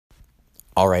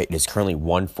All right, it is currently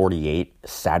 1:48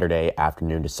 Saturday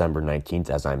afternoon, December 19th,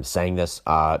 as I'm saying this.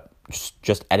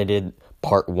 Just edited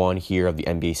part one here of the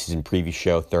NBA season preview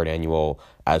show, third annual,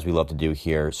 as we love to do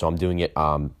here. So I'm doing it,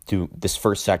 do this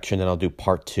first section, then I'll do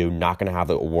part two. Not going to have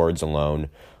the awards alone.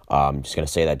 I'm just going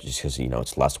to say that just because,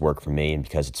 it's less work for me and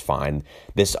because it's fine.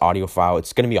 This audio file,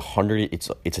 it's going to be 100,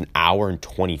 it's an hour and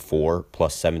 24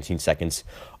 plus 17 seconds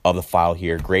of the file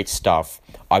here. Great stuff.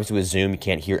 Obviously with Zoom, you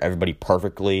can't hear everybody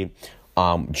perfectly.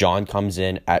 John comes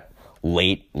in at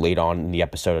late on in the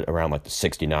episode around like the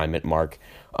 69-minute mark.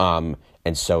 And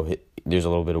so there's a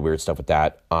little bit of weird stuff with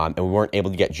that. And we weren't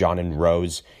able to get John and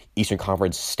Rose Eastern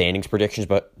Conference standings predictions,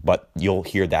 but you'll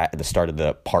hear that at the start of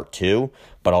the part two,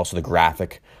 but also the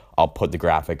graphic. I'll put the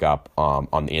graphic up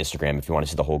on the Instagram if you want to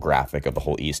see the whole graphic of the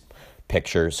whole East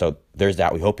picture. So there's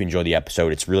that. We hope you enjoy the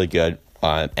episode. It's really good.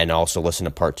 And also listen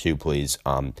to part two, please,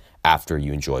 after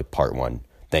you enjoy part one.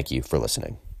 Thank you for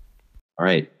listening. All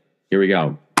right, here we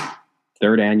go.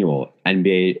 Third annual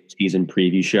NBA season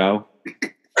preview show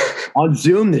on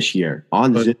Zoom this year.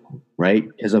 On Zoom, right?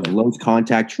 Because of low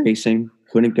contact tracing.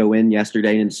 Couldn't go in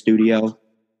yesterday in the studio.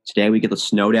 Today we get the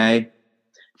snow day.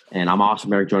 And I'm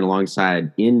Austin Merrick, joined on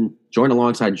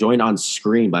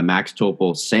screen by Max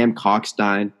Topol, Sam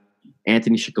Cockstein,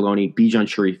 Anthony Ciccolone, Bijan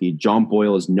Sharifi. John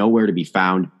Boyle is nowhere to be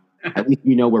found. At least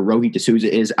we know where Rohit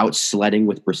D'Souza is, out sledding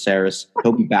with Braceras.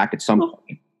 He'll be back at some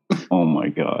point. Oh my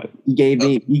God! He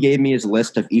gave me his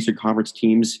list of Eastern Conference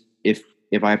teams. If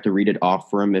I have to read it off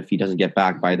for him, if he doesn't get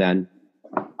back by then,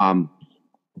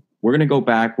 we're gonna go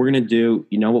back. We're gonna do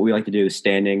what we like to do: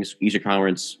 standings, Eastern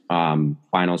Conference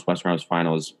finals, Western Conference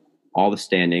finals, all the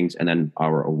standings, and then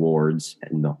our awards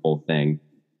and the whole thing.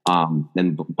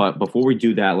 But before we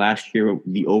do that, last year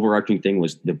the overarching thing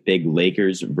was the big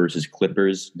Lakers versus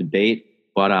Clippers debate.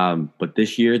 But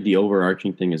this year the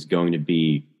overarching thing is going to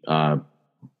be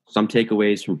some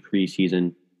takeaways from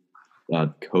preseason,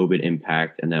 COVID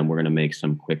impact, and then we're going to make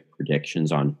some quick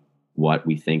predictions on what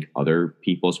we think other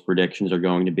people's predictions are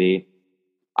going to be.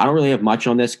 I don't really have much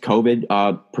on this. COVID,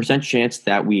 percent chance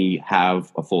that we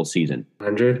have a full season.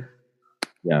 100?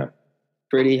 Yeah.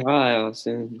 Pretty high,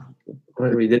 Austin.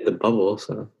 Well, we did the bubble,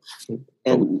 so.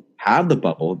 And we have the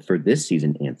bubble for this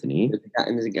season, Anthony.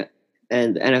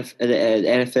 And the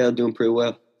NFL doing pretty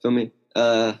well for me.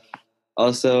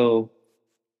 Also,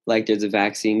 like, there's a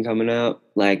vaccine coming out,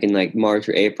 like, in, like, March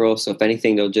or April. So, if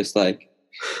anything, they'll just, like,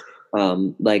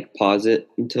 pause it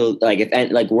until,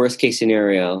 like, worst case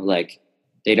scenario, like,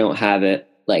 they don't have it.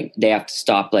 Like, they have to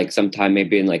stop, like, sometime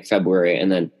maybe in, like, February.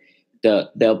 And then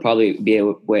they'll probably be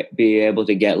able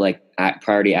to get, like,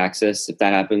 priority access if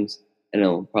that happens. And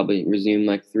it'll probably resume,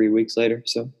 like, 3 weeks later.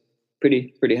 So,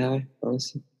 pretty high,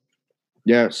 honestly.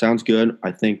 Yeah, sounds good.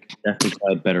 I think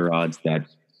definitely have better odds that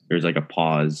there's, like, a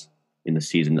pause in the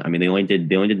season. I mean, they only did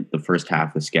the first half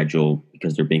of the schedule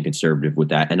because they're being conservative with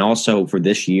that. And also for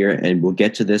this year, and we'll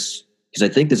get to this because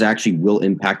I think this actually will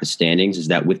impact the standings, is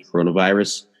that with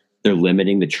coronavirus, they're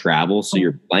limiting the travel. So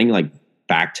you're playing like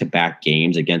back-to-back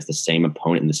games against the same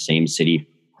opponent in the same city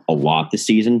a lot this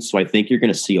season. So I think you're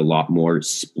going to see a lot more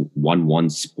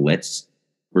 1-1 splits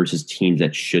versus teams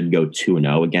that should go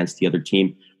 2-0 against the other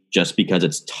team, just because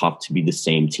it's tough to be the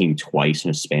same team twice in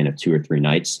a span of 2 or 3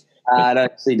 nights. I'd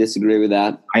actually disagree with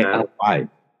that.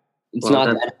 It's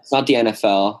not the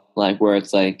NFL, like, where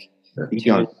it's like. Let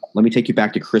me take you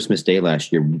back to Christmas Day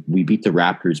last year. We beat the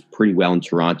Raptors pretty well in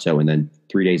Toronto, and then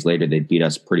 3 days later they beat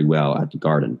us pretty well at the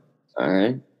Garden. All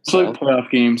right. It's like playoff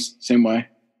games, same way.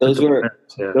 Those were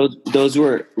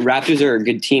Raptors are a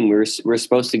good team. We're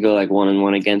supposed to go like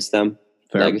 1-1 against them.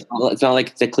 Like, it's not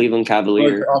like it's the Cleveland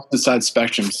Cavaliers. Like opposite side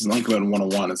spectrums. It's not going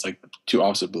 1-1. It's like two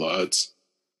opposite blowouts.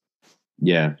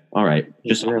 Yeah. All right.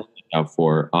 Just out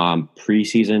for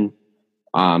preseason.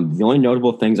 The only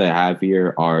notable things I have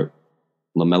here are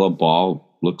LaMelo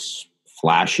Ball looks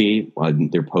flashy.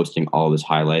 They're posting all of his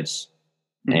highlights.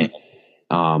 Mm-hmm.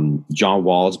 And John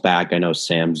Wall's back. I know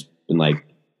Sam's been like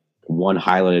one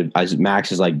highlighted.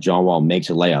 Max is like, John Wall makes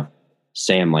a layup.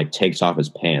 Sam like takes off his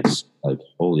pants. Like,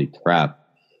 holy crap.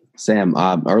 Sam,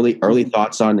 early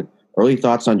thoughts on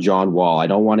John Wall. I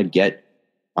don't want to get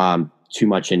too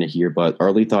much into here, but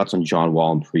early thoughts on John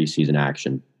Wall in preseason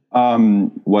action.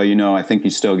 Well, I think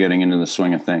he's still getting into the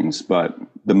swing of things, but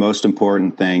the most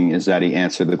important thing is that he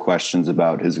answered the questions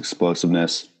about his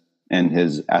explosiveness and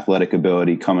his athletic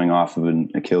ability coming off of an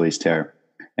Achilles tear.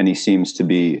 And he seems to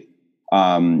be,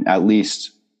 at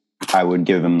least I would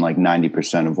give him like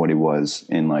 90% of what he was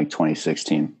in like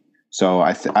 2016. So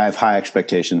I have high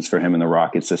expectations for him in the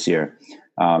Rockets this year.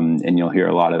 And you'll hear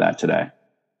a lot of that today.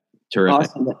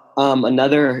 Terrific. Awesome.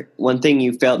 Another one thing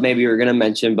you felt maybe you were going to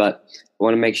mention, but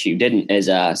want to make sure you didn't, is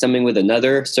something with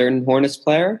another certain Hornets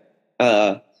player,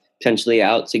 potentially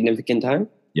out significant time.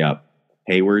 Yep.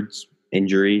 Hayward's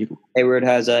injury. Hayward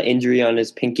has an injury on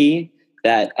his pinky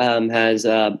that has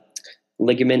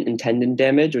ligament and tendon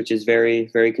damage, which is very,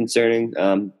 very concerning.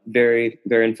 Very,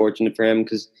 very unfortunate for him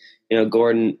because,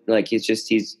 Gordon, like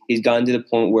he's gotten to the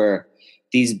point where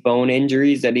these bone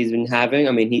injuries that he's been having,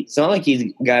 I mean, it's not like he's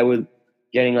a guy with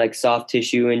getting like soft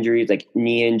tissue injuries, like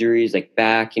knee injuries, like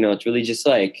back, it's really just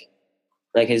like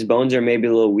his bones are maybe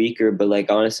a little weaker, but like,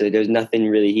 honestly, there's nothing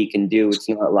really he can do. It's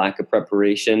not lack of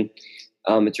preparation.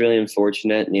 It's really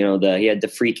unfortunate. He had the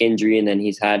freak injury, and then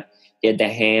he had the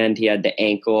hand, he had the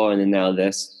ankle, and then now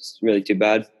this. It's really too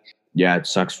bad. Yeah, it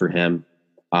sucks for him.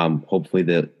 Hopefully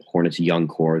the Hornets' young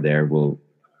core there will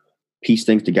piece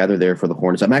things together there for the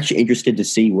Hornets. I'm actually interested to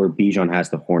see where Bijan has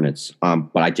the Hornets,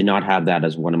 but I did not have that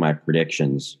as one of my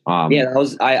predictions. I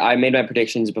made my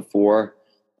predictions before.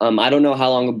 I don't know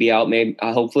how long it'll be out. Maybe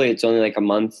hopefully it's only like a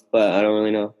month, but I don't really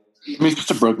know. I mean, it's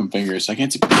just a broken finger, so I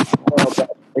can't see.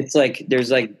 It's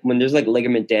like when there's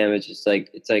ligament damage, it's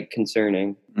like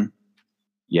concerning.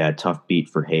 Yeah, tough beat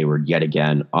for Hayward yet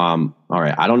again. All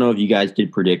right, I don't know if you guys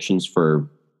did predictions for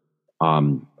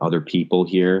other people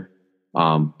here,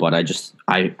 but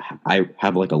I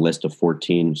have like a list of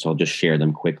 14, so I'll just share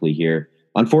them quickly here.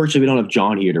 Unfortunately, we don't have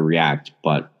John here to react,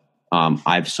 but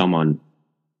I have some on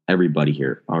everybody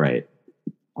here. All right,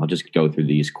 I'll just go through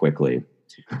these quickly.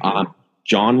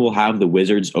 John will have the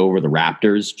Wizards over the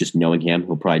Raptors. Just knowing him,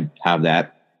 he'll probably have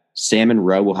that. Sam and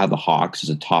Roe will have the Hawks as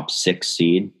a top 6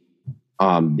 seed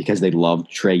because they love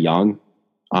Trae Young.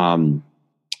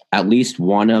 At least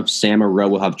one of Sam or Roe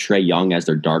will have Trae Young as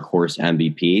their dark horse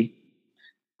MVP.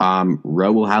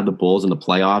 Roe will have the Bulls in the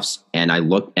playoffs, and I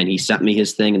looked, and he sent me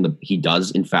his thing, and he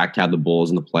does in fact have the Bulls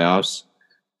in the playoffs,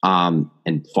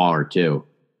 and far too.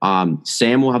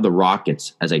 Sam will have the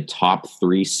Rockets as a top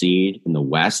 3 seed in the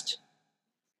West.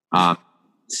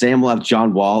 Sam will have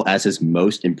John Wall as his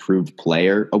most improved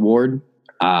player award.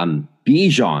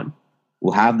 Bijan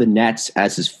will have the Nets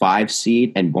as his 5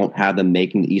 seed and won't have them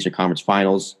making the Eastern Conference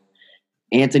Finals.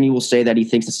 Anthony will say that he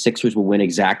thinks the Sixers will win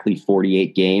exactly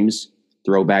 48 games,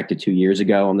 throwback to 2 years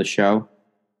ago on the show.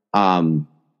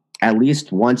 At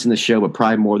least once in the show, but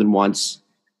probably more than once.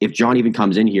 If John even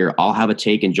comes in here, I'll have a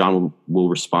take and John will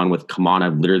respond with, "Come on,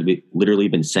 I've literally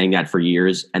been saying that for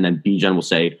years." And then Bijan will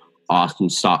say, "Austin,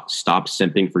 stop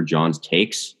simping for John's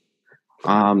takes."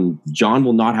 John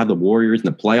will not have the Warriors in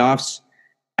the playoffs.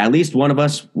 At least one of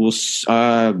us will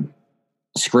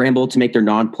scramble to make their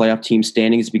non-playoff team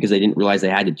standings because they didn't realize they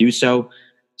had to do so.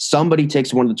 Somebody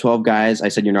takes one of the 12 guys I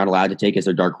said you're not allowed to take as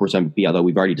their dark horse MVP, although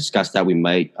we've already discussed that. We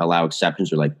might allow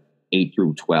exceptions or like 8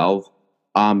 through 12.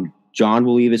 John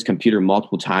will leave his computer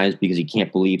multiple times because he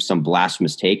can't believe some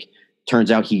blasphemous take. Turns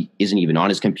out he isn't even on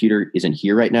his computer, isn't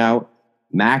here right now.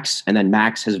 Max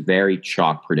has very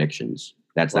chalk predictions.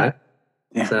 That's What?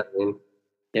 that. What's that mean?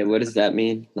 Yeah, what does that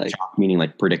mean? Like, Chalk meaning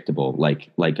like predictable, like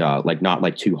not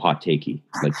like too hot takey,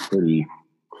 like pretty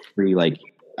like.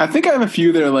 I think I have a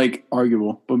few that are like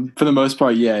arguable, but for the most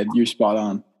part, yeah, you're spot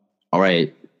on. All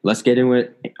right, let's get into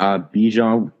it.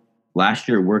 Bijan, last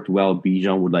year it worked well.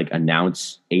 Bijan would like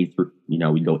announce 8 through, we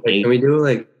go 8. Can we do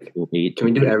eight. Can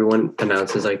we do everyone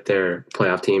announces like their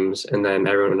playoff teams, and then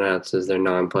everyone announces their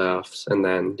non-playoffs, and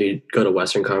then do you go to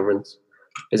Western Conference?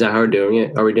 Is that how we're doing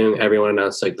it? Are we doing everyone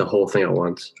announce like the whole thing at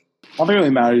once? I don't think it really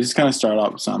matters. Just kind of start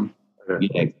out with some. Okay.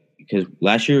 Yeah, because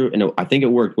last year, and I think it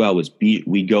worked well.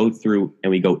 We go through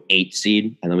and we go 8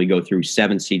 seed, and then we go through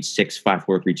 7 seed, 6, 5,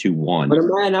 4, 3, 2, 1. what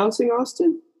am I announcing,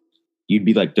 Austin? You'd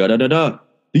be like the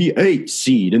 8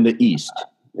 seed in the East.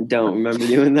 I don't remember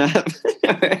doing that.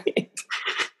 All right.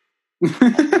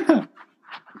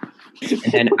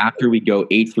 And then after we go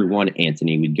 8 through 1,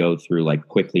 Anthony, we'd go through like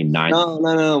quickly 9.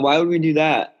 No. Why would we do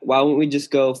that? Why wouldn't we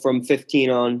just go from 15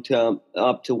 on to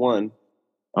up to 1?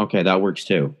 Okay, that works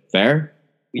too. Fair?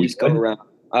 We just go around.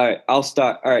 All right, I'll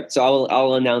start. All right, so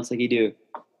I'll announce like you do.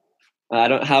 I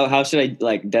don't. How should I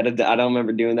like? I don't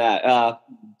remember doing that.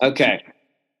 Okay.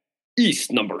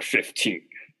 East number 15.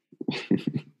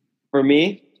 For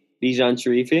me, Bijan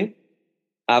Sharifi,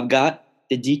 I've got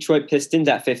the Detroit Pistons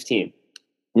at 15.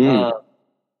 And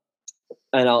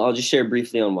I'll just share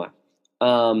briefly on why.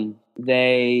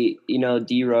 They,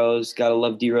 D Rose, gotta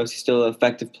love D Rose. He's still an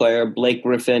effective player. Blake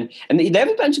Griffin, and they have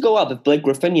a potential to go up if Blake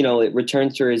Griffin, it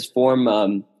returns to his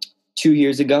form 2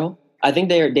 years ago. I think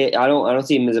they I don't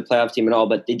see him as a playoff team at all,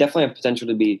 but they definitely have potential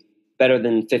to be better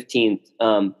than 15th.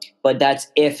 But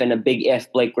that's if, and a big if,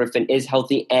 Blake Griffin is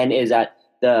healthy and is at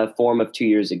the form of 2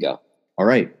 years ago. All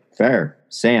right, fair.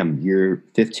 Sam, you're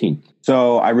 15th.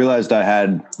 So I realized I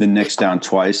had the Knicks down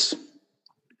twice.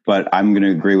 but I'm going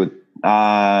to agree with.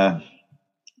 I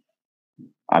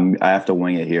have to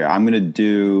wing it here. I'm going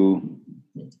to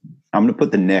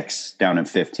put the Knicks down at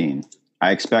 15.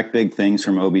 I expect big things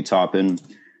from Obi Toppin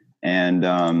and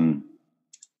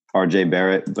RJ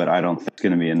Barrett, but I don't think it's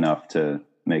going to be enough to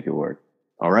make it work.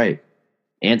 All right.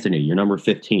 Anthony, you're number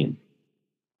 15.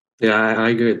 Yeah, I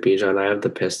agree with Bijan. I have the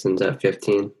Pistons at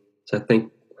 15. So I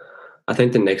think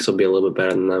the Knicks will be a little bit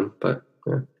better than them, but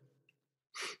yeah.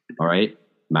 All right.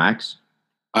 Max?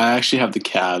 I actually have the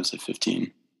Cavs at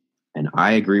 15. And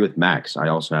I agree with Max. I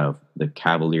also have the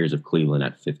Cavaliers of Cleveland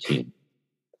at 15.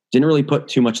 Didn't really put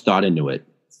too much thought into it.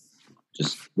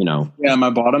 Just, Yeah, my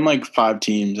bottom 5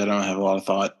 teams, I don't have a lot of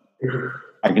thought.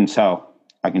 I can tell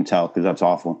because that's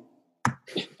awful.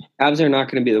 Cavs are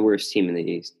not going to be the worst team in the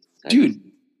East. Dude,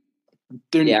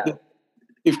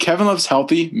 if Kevin Love's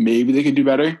healthy, maybe they could do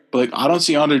better. But I don't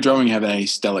see Andre Drummond having any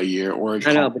stellar year. Or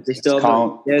I know, but they still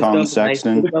have Colin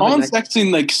Sexton. Colin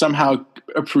Sexton somehow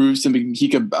approves him. He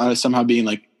could somehow being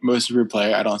most improved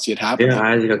player. I don't see it happening. Yeah,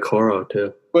 Isaac Okoro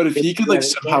too. But if he could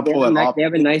somehow pull it off, they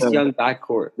have a nice young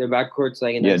backcourt. Their backcourt's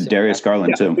a nice Darius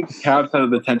Garland too. Cavs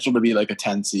have the potential to be a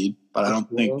 10 seed, but I don't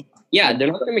think. Yeah,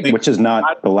 they're not going to make. Which is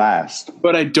not the last.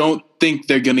 But I don't think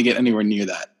they're going to get anywhere near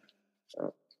that.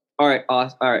 All right,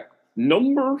 awesome. All right,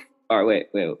 all right,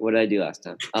 wait. What did I do last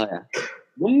time? Oh yeah,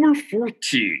 number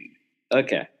 14.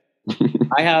 Okay,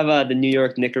 I have the New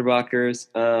York Knickerbockers.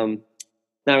 Not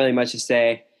really much to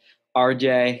say.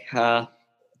 RJ,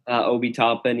 Obi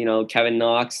Toppin, Kevin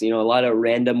Knox. A lot of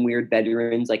random weird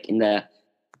veterans in the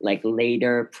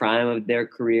later prime of their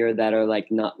career that are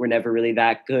were never really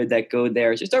that good that go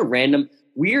there. It's just a random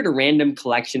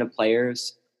collection of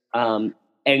players.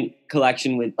 And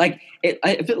collection with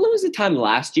if it was a time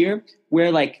last year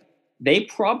where they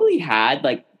probably had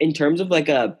in terms of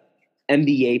a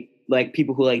NBA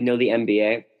people who know the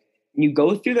NBA, you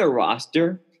go through their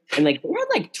roster and there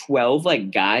are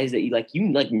 12 guys that you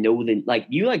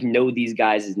know these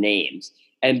guys' names,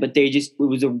 but they just it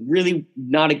was a really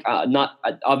not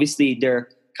obviously they're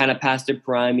kind of past their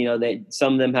prime.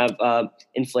 Some of them have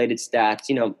inflated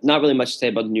stats. Not really much to say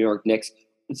about the New York Knicks.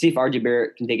 Let's see if RJ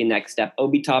Barrett can take a next step.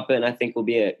 Obi Toppin, I think, will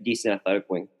be a decent athletic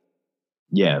wing.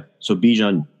 Yeah. So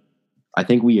Bijan, I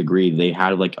think we agree they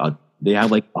had a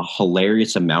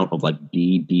hilarious amount of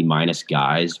B minus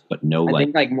guys, but no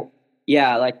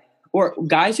or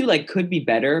guys who could be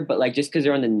better, but just because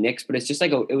they're on the Knicks. But it's just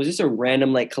it was just a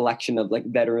random collection of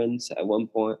veterans at one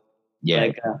point.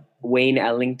 Yeah. Wayne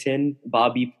Ellington,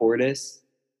 Bobby Portis,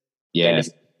 Dennis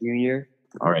Jr.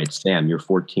 All right, Sam, you're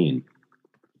 14.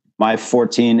 My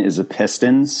 14 is the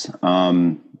Pistons.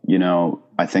 I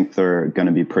think they're going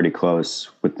to be pretty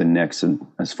close with the Knicks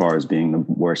as far as being the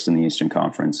worst in the Eastern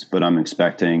Conference. But I'm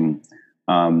expecting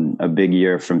a big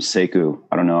year from Sekou.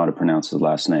 I don't know how to pronounce his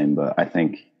last name, but I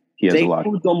think he has a lot.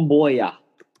 Doumbouya.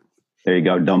 There you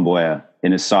go, Doumbouya.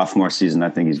 In his sophomore season,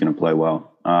 I think he's going to play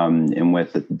well. And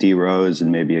with D Rose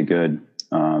and maybe a good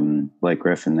Blake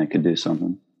Griffin, they could do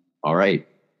something. All right,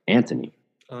 Anthony.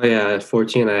 Oh yeah, at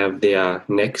 14 I have the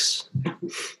Knicks.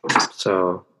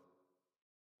 So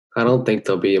I don't think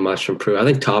they'll be much improved. I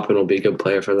think Toppin will be a good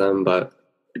player for them, but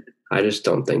I just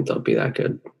don't think they'll be that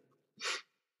good.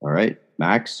 All right,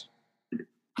 Max?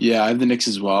 Yeah, I have the Knicks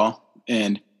as well.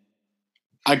 And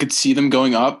I could see them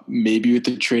going up, maybe with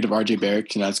the trade of RJ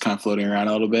Barrett, and that's kind of floating around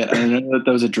a little bit. I know that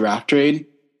was a draft trade,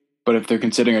 but if they're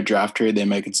considering a draft trade, they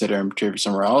might consider him trade for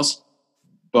somewhere else.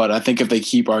 But I think if they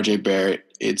keep RJ Barrett,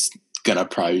 it's going to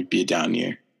probably be a down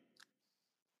year.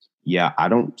 Yeah, I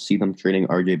don't see them trading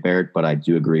RJ Barrett, but I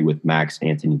do agree with Max,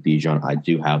 Anthony, Bijan. I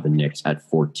do have the Knicks at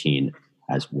 14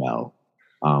 as well.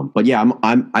 But yeah,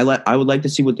 I would like to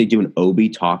see what they do in Obi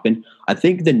Toppin. I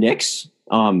think the Knicks,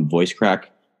 voice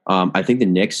crack. I think the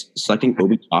Knicks selecting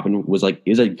Obi Toppin was a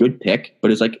good pick,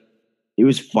 but it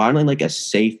was finally a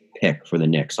safe pick for the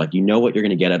Knicks. What you're going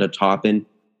to get out of Toppin.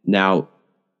 Now,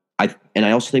 I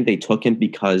also think they took him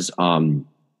because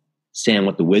Sam,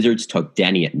 what the Wizards took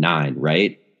Denny at 9,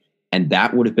 right? And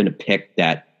that would have been a pick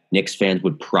that Knicks fans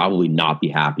would probably not be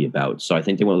happy about. So I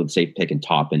think they went with a safe pick in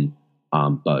Toppin.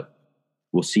 But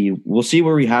we'll see. We'll see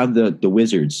where we have the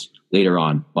Wizards later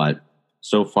on. But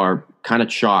so far, kind of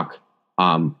chalk.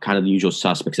 Kind of the usual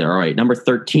suspects there. All right, number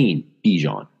 13,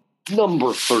 Bijan.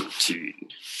 Number 13.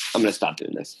 I'm going to stop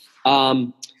doing this.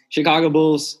 Chicago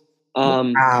Bulls.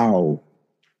 Wow.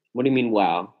 What do you mean,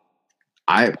 wow?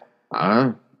 Can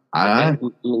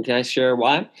I share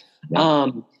why? Yeah.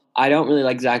 I don't really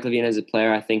like Zach LaVine as a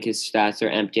player. I think his stats are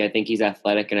empty. I think he's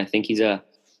athletic, and I think he's at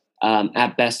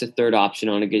best a third option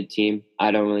on a good team.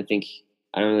 I'm not really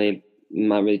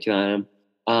too high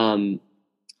on him.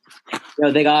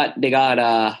 No, they got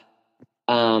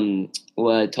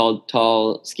what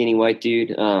tall skinny white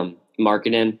dude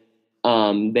Markkanen.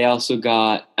 They also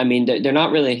got. I mean, they're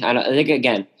not really. I think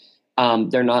again,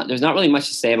 they're not. There's not really much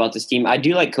to say about this team. I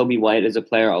do like Kobe White as a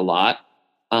player a lot.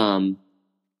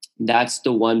 That's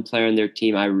the one player in their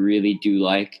team I really do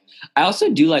like. I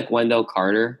also do like Wendell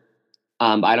Carter.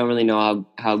 I don't really know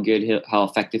how how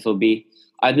effective he'll be.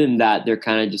 Other than that, they're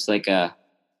kind of just like a.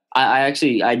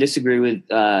 I disagree with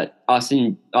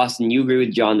Austin. Austin, you agree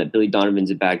with John that Billy Donovan's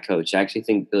a bad coach. I actually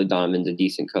think Billy Donovan's a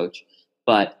decent coach,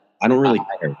 but I don't really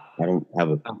care. I don't have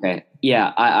a. Okay,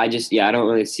 yeah, I don't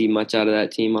really see much out of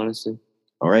that team, honestly.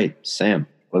 All right, Sam.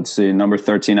 Let's see. Number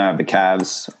 13, I have the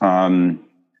Cavs.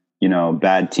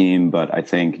 Bad team, but I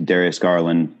think Darius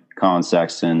Garland, Colin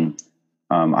Sexton,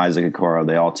 Isaac Okoro,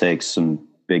 they all take some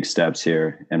big steps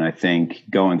here. And I think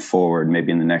going forward,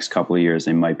 maybe in the next couple of years,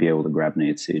 they might be able to grab an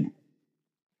 8 seed.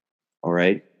 All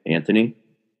right, Anthony.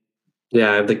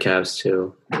 Yeah, I have the Cavs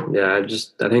too. Yeah,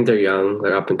 I think they're young,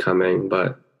 they're up and coming,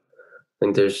 but I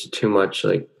think there's too much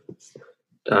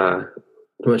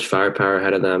firepower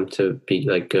ahead of them to be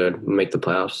like good and make the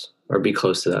playoffs or be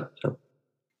close to that. So.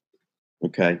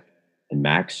 Okay, and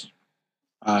Max.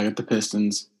 I got the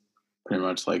Pistons. Pretty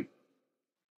much like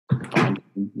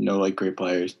no like great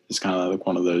players. It's kind of like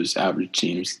one of those average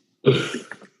teams.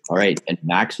 All right, and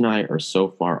Max and I are so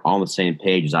far on the same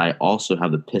page. As I also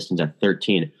have the Pistons at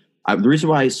 13. The reason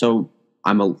why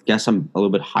I'm a little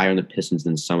bit higher on the Pistons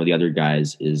than some of the other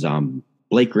guys is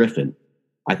Blake Griffin.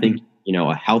 I think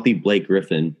a healthy Blake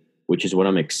Griffin, which is what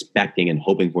I'm expecting and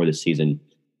hoping for this season,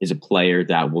 is a player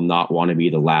that will not want to be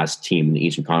the last team in the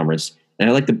Eastern Conference. And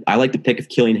I like the pick of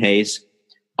Killian Hayes.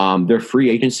 Their free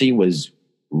agency was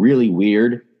really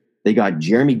weird. They got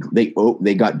Jeremy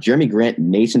Grant,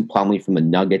 Mason Plumlee from the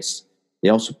Nuggets. They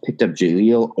also picked up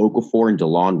Jahlil Okafor and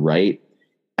DeLon Wright.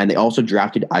 And they also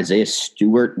drafted Isaiah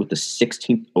Stewart with the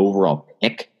 16th overall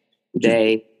pick.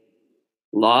 They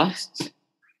lost.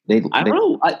 They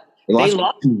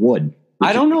lost Wood.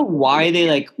 I don't know why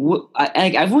they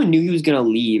everyone knew he was gonna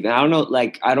leave, and I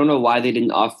don't know why they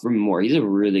didn't offer him more. He's a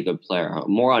really good player.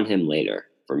 More on him later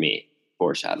for me.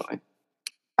 Foreshadowing.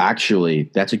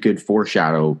 Actually, that's a good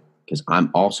foreshadow because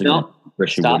I'm also going to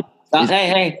Christian Wood. Stop.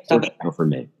 Hey, stop. Foreshadow for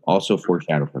me. Also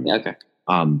foreshadow for me. Okay.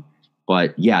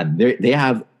 But yeah, they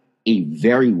have a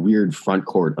very weird front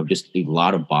court of just a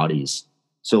lot of bodies.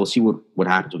 So we'll see what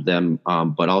happens with them.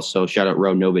 But also shout out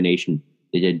Row Nova Nation.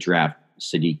 They did draft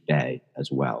Sadiq Bey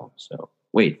as well. So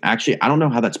wait, actually, I don't know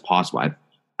how that's possible.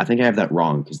 I think I have that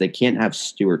wrong because they can't have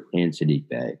Stewart and Sadiq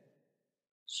Bey.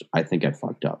 So I think I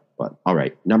fucked up. But all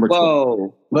right, number 12.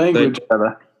 Whoa. Language,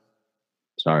 brother.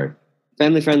 Sorry.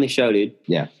 Family friendly show, dude.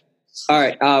 Yeah. All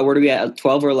right. Where do we at?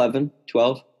 12 or 11?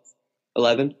 12?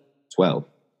 11? 12.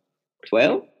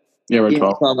 12? Yeah, we're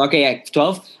 12. Okay, yeah,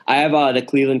 12. I have the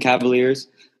Cleveland Cavaliers.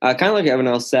 Kind of like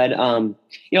everyone else said.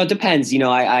 It depends.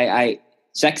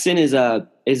 Sexton is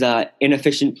a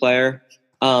inefficient player.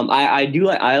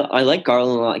 I like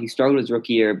Garland a lot. He struggled his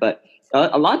rookie year, but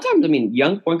a lot of times,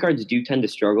 young point guards do tend to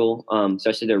struggle,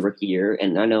 especially their rookie year.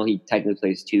 And I know he technically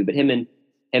plays too, but him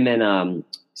and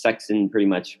Sexton pretty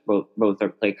much both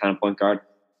play kind of point guard.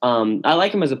 I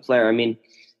like him as a player.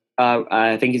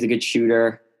 I think he's a good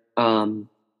shooter.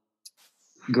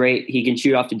 Great. He can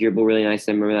shoot off the dribble really nice.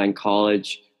 I remember that in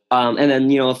college. And then,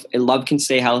 if Love can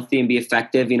stay healthy and be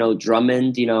effective,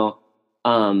 Drummond,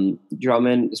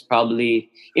 Drummond is probably,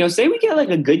 say we get like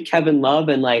a good Kevin Love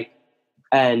and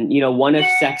one of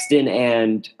Sexton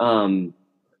and,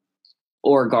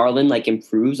 or Garland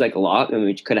improves a lot,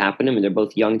 which could happen. They're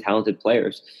both young, talented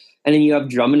players. And then you have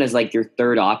Drummond as your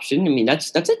third option.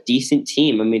 That's a decent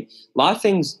team. A lot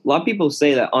of people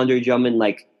say that Andre Drummond,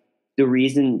 the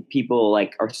reason people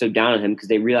are so down on him because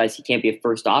they realize he can't be a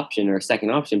first option or a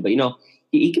second option. But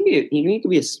he can be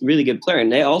a really good player,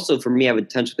 and they also for me have a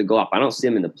potential to go up. I don't see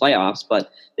them in the playoffs,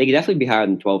 but they could definitely be higher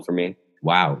than 12 for me.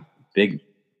 Wow, big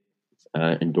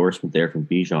endorsement there from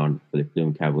Bijan for the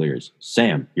Cleveland Cavaliers.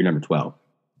 Sam, you're number 12.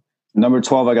 Number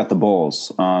 12, I got the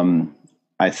Bulls.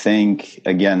 I think,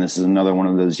 again, this is another one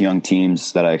of those young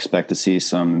teams that I expect to see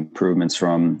some improvements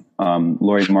from.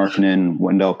 Lauri Markkanen,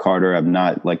 Wendell Carter,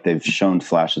 they've shown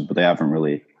flashes, but they haven't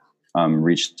really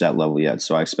reached that level yet.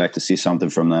 So I expect to see something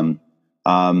from them.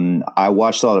 I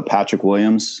watched a lot of Patrick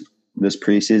Williams this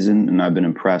preseason, and I've been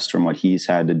impressed from what he's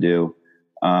had to do.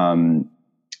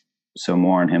 So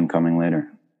more on him coming later.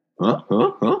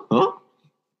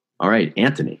 All right,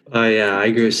 Anthony. Yeah, I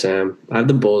agree with Sam. I have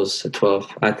the Bulls at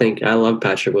 12. I love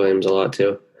Patrick Williams a lot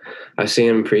too. I've seen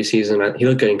him in preseason. He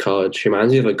looked good in college. He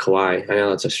reminds me of Kawhi. I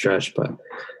know that's a stretch, but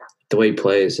the way he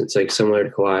plays, it's similar to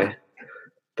Kawhi.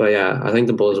 But yeah, I think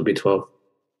the Bulls will be 12.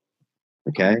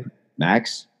 Okay,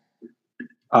 Max.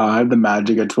 I have the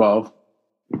Magic at 12.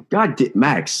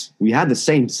 Max, we had the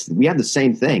same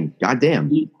thing. God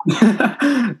damn.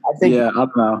 I think- I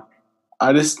don't know.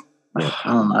 I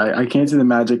don't know. I can't see the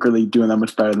Magic really doing that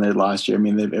much better than they did last year. I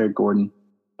mean, they have Aaron Gordon.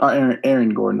 I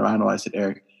don't know why I said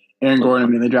Eric. Aaron Gordon, I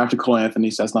mean, they drafted Cole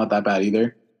Anthony, so that's not that bad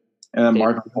either. And then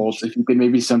Mark Fultz, if you could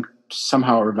maybe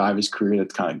somehow revive his career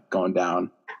that's kind of going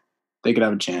down, they could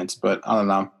have a chance, but I don't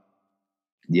know.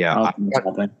 Yeah,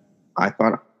 I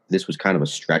thought this was kind of a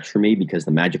stretch for me because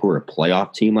the Magic were a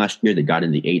playoff team last year. They got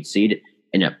in the 8th seed,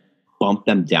 and it bumped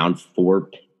them down four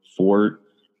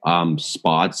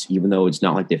spots, even though it's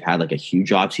not like they've had like a huge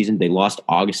offseason. They lost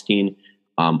Augustine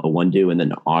Awundu, and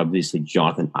then obviously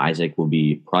Jonathan Isaac will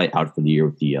be probably out for the year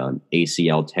with the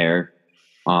ACL tear.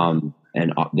 And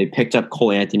they picked up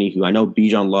Cole Anthony, who I know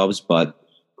Bijan loves, but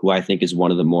who I think is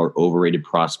one of the more overrated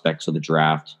prospects of the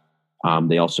draft.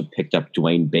 They also picked up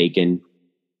Dwayne Bacon,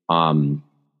 and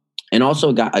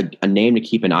also got a name to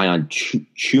keep an eye on,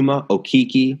 Chuma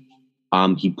Okeke.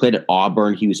 He played at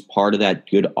Auburn. He was part of that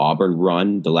good Auburn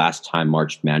run the last time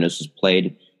March Madness was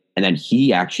played. And then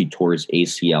he actually tore his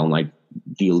ACL in like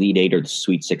the Elite Eight or the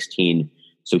Sweet 16.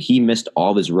 So he missed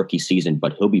all of his rookie season,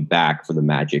 but he'll be back for the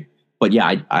Magic. But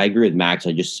yeah, I agree with Max.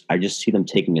 I just see them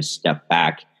taking a step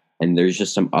back, and there's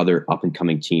just some other up and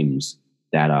coming teams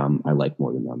that I like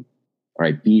more than them. All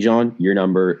right, Bijan, your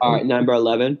number. All right, number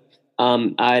 11.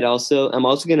 I'm also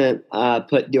gonna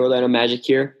put the Orlando Magic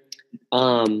here.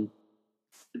 I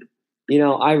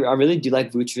really do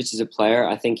like Vucevic as a player.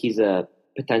 I think he's a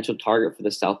potential target for the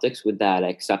Celtics with that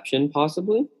exception,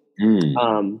 possibly. Be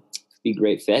a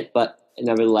great fit, but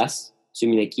nevertheless,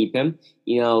 assuming they keep him,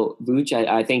 Vuce,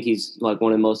 I think he's like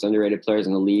one of the most underrated players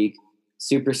in the league.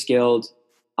 Super skilled,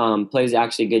 plays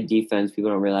actually good defense.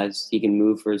 People don't realize he can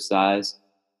move for his size.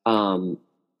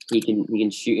 He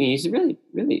can shoot. And he's a really,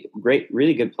 really great,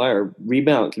 really good player.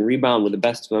 Can rebound with the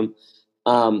best of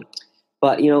them.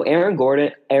 But Aaron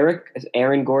Gordon,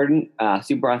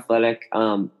 super athletic.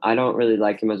 I don't really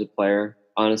like him as a player.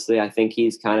 Honestly, I think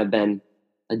he's kind of been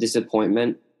a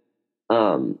disappointment.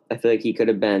 I feel like he could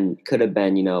have been,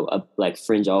 a like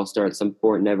fringe all-star at some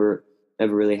point. Never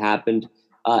really happened.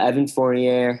 Evan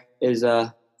Fournier he's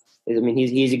a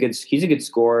good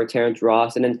scorer. Terrence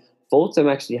Ross, and then Fultz I'm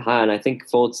actually high on. I think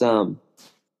Fultz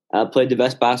played the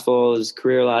best basketball of his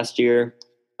career last year.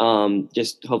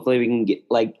 Just hopefully they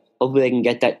can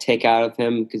get that take out of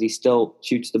him because he still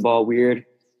shoots the ball weird.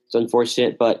 It's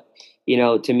unfortunate, but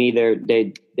to me they're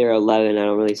 11. I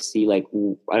don't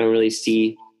really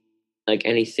see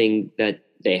anything that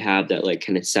they have that like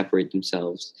kind of separate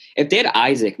themselves. If they had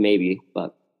Isaac, maybe,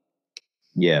 but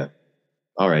yeah.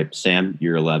 All right, Sam,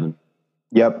 you're 11.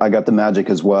 Yep, I got the Magic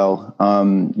as well.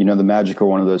 The Magic are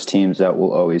one of those teams that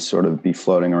will always sort of be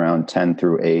floating around 10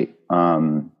 through 8.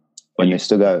 But they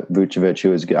still got Vucevic,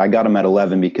 who is good. I got him at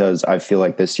 11 because I feel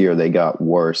like this year they got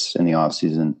worse in the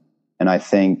offseason. And I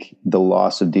think the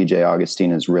loss of DJ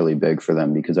Augustine is really big for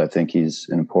them because I think he's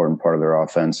an important part of their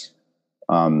offense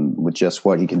with just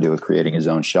what he can do with creating his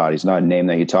own shot. He's not a name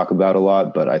that you talk about a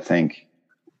lot, but I think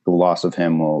the loss of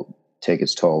him will take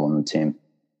its toll on the team.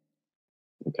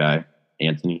 Okay.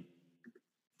 Anthony?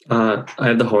 I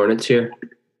have the Hornets here.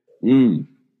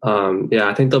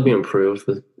 I think they'll be improved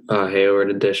with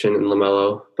Hayward addition and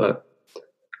LaMelo, but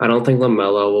I don't think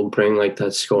LaMelo will bring like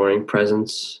that scoring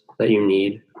presence that you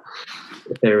need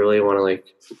if they really want to like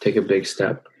take a big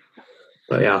step.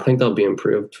 But yeah, I think they'll be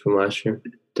improved from last year.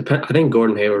 I think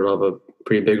Gordon Hayward will have a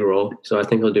pretty big role, so I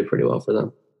think he'll do pretty well for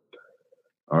them.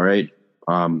 All right.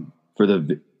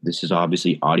 This is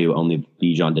obviously audio only.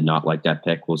 Bijan did not like that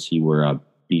pick. We'll see where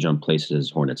Bijan places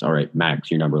his Hornets. All right, Max,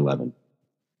 your number 11.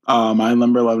 My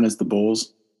number 11 is the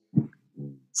Bulls.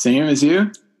 Same as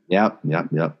you? Yep.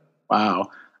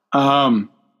 Wow. I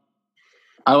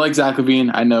like Zach LaVine.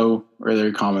 I know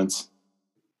earlier comments.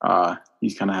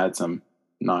 He's kind of had some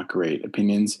not great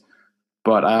opinions.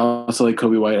 But I also like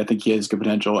Kobe White. I think he has good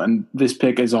potential. And this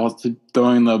pick is also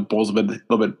throwing the Bulls a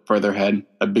little bit further ahead.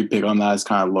 A big pick on that is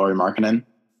kind of Lauri Markkanen.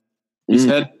 He's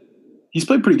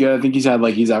played pretty good. I think he's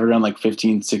averaged around like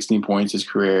 15, 16 points his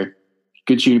career.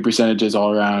 Good shooting percentages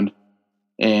all around.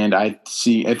 And I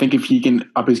think if he can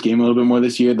up his game a little bit more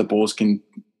this year, the Bulls can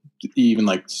even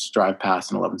like strive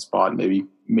past an 11 spot. Maybe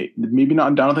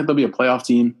not. I don't think they'll be a playoff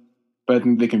team, but I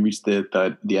think they can reach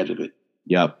the edge of it.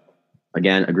 Yep.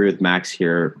 Again, agree with Max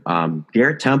here.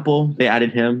 Garrett Temple, they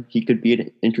added him. He could be an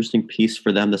interesting piece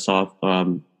for them this off,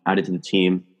 added to the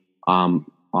team.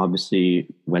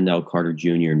 Obviously, Wendell Carter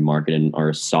Jr. and Markkanen are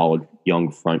a solid young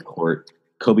front court.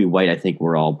 Kobe White, I think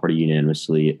we're all pretty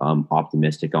unanimously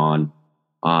optimistic on.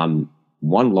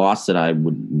 One loss that I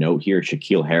would note here,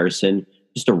 Shaquille Harrison,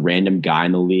 just a random guy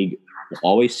in the league,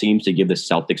 always seems to give the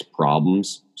Celtics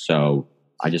problems. So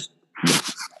I just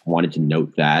wanted to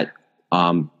note that.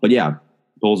 But yeah,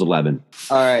 Bulls 11.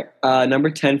 All right. Number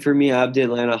 10 for me, I have the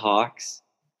Atlanta Hawks.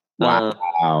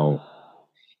 Wow.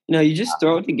 You just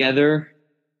throw it together.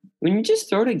 When you just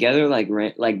throw together like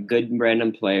good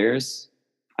random players,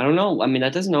 I don't know. I mean,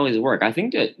 that doesn't always work. I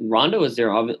think that Rondo was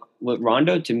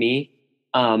Rondo to me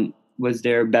was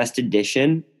their best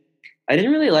addition. I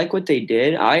didn't really like what they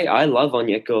did. I love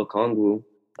Onyeka Okongwu.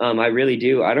 I really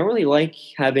do. I don't really like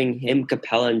having him,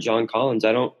 Capella, and John Collins.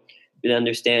 I don't really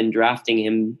understand drafting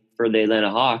him for the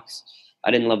Atlanta Hawks. I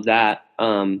didn't love that.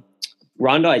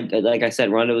 Rondo, like I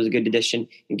said, Rondo was a good addition.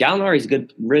 And Gallinari's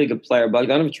good, really good player.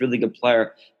 Bogdanovic's really good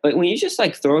player. But when you just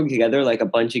like throw together like a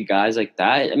bunch of guys like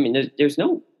that, I mean, there's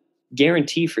no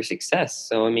guarantee for success.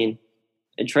 So I mean,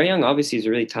 and Trae Young obviously is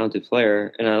a really talented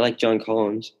player, and I like John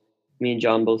Collins. Me and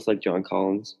John both like John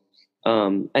Collins.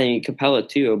 And Capella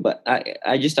too. But I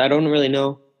don't really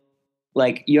know.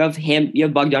 Like you have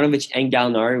Bogdanovic and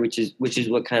Gallinari, which is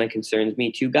what kind of concerns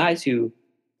me. Two guys who.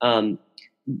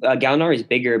 Gallinari is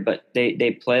bigger, but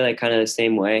they play like kind of the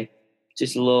same way.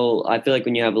 Just a little. I feel like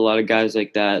when you have a lot of guys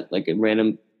like that, like a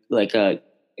random, like a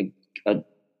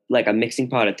mixing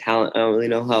pot of talent. I don't really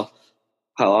know how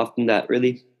often that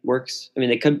really works. I mean,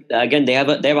 they could again. They have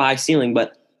a high ceiling,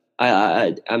 but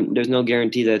there's no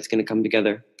guarantee that it's going to come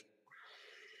together.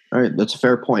 All right, that's a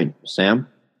fair point, Sam.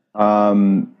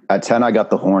 At 10, I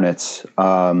got the Hornets.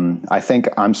 I think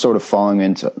I'm sort of falling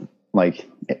into like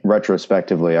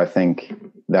retrospectively. I think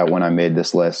that when I made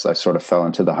this list, I sort of fell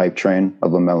into the hype train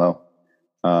of LaMelo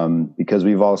because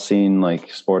we've all seen like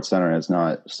SportsCenter has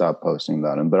not stopped posting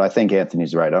about him. But I think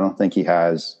Anthony's right. I don't think he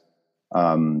has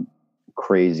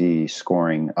crazy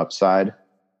scoring upside.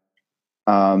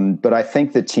 But I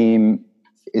think the team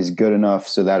is good enough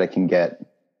so that it can get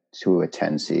to a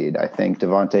 10 seed. I think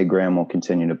Devontae Graham will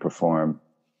continue to perform.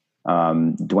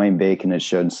 Dwayne Bacon has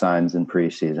shown signs in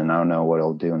preseason. I don't know what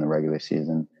he'll do in the regular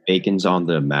season. Bacon's on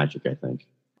the Magic, I think.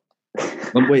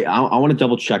 Wait, I want to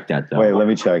double check that though. Wait, let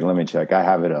me check. I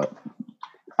have it up.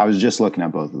 I was just looking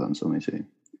at both of them, so let me see.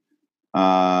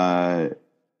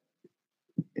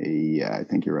 Yeah, I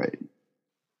think you're right.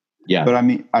 Yeah, but I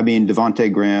mean,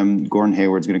 Devontae Graham, Gordon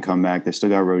Hayward's going to come back. They still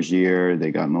got Rozier.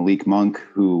 They got Malik Monk,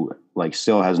 who like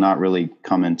still has not really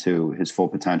come into his full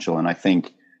potential, and I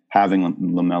think having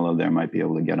LaMelo there might be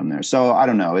able to get him there. So I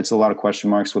don't know. It's a lot of question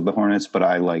marks with the Hornets, but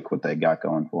I like what they got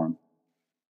going for them.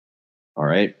 All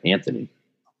right, Anthony.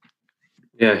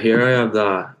 Yeah, here I have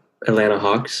the Atlanta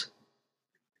Hawks.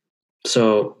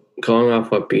 So going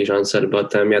off what Bijan said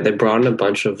about them, yeah, they brought in a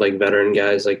bunch of like veteran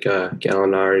guys like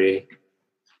Gallinari,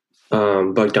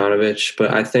 Bogdanovich,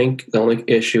 but I think the only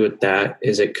issue with that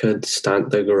is it could stunt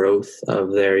the growth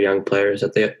of their young players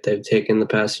that they've taken the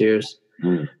past years.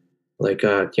 Like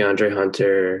DeAndre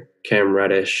Hunter, Cam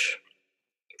Reddish,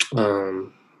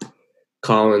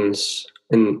 Collins,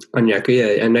 and Onyeka.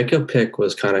 Yeah, Onyeka pick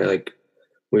was kind of like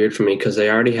weird for me because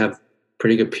they already have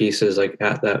pretty good pieces like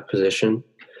at that position.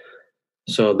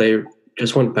 So they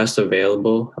just went best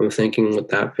available, I'm thinking, with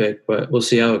that pick. But we'll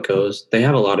see how it goes. They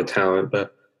have a lot of talent,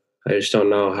 but I just don't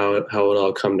know how it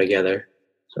all come together.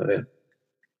 So, yeah.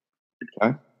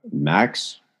 Okay.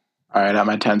 Max? All right, at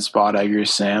my 10th spot, I agree with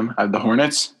Sam. I have the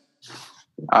Hornets.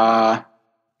 Why?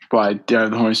 Do I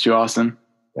have the Hornets too, Austin?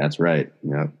 That's right.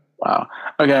 Yeah. Wow.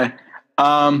 Okay.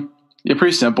 Yeah,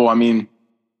 pretty simple. I mean,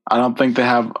 I don't think they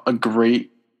have a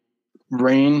great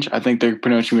range. I think they're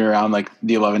pretty much going to be around like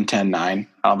the 11, 10, 9.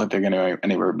 I don't think they're going to go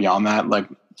anywhere beyond that. Like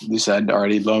you said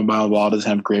already, LaMelo Ball doesn't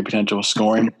have great potential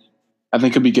scoring. I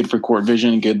think it'd be good for court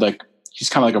vision. Good, like he's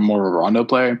kind of like a more of a Rondo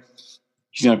player.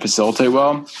 He's going to facilitate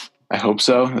well. I hope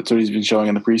so. That's what he's been showing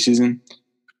in the preseason.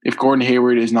 If Gordon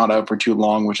Hayward is not out for too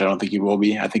long, which I don't think he will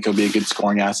be, I think he'll be a good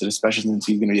scoring asset, especially since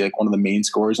he's going to be like one of the main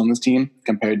scorers on this team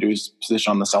compared to his position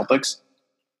on the Celtics.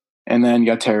 And then you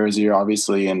got Terry Rozier,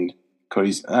 obviously, and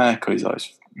Cody's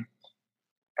always.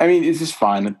 I mean, it's just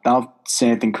fine. I don't say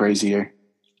anything crazy here.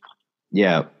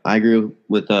 Yeah, I agree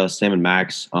with Sam and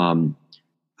Max. To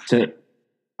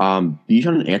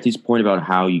Bijan and Anthony's point about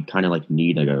how you kind of like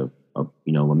need like a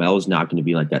LaMelo's not going to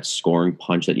be like that scoring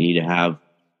punch that you need to have.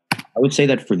 I would say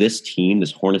that for this team,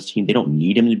 this Hornets team, they don't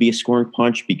need him to be a scoring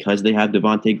punch because they have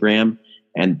Devontae Graham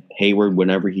and Hayward.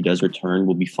 Whenever he does return,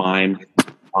 will be fine.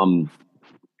 And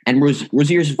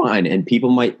Rozier's fine. And people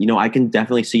might, I can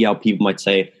definitely see how people might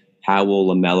say, how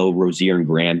will LaMelo, Rozier, and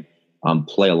Graham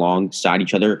play alongside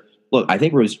each other? Look, I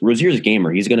think Rozier's a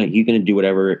gamer. He's gonna do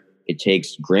whatever it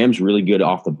takes. Graham's really good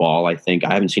off the ball, I think.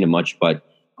 I haven't seen him much, but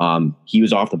he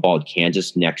was off the ball at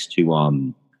Kansas next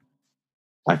to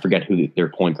I forget who their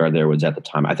point guard there was at the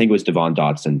time. I think it was Devon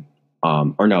Dotson.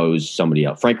 Or no, it was somebody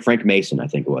else. Frank Mason, I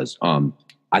think it was.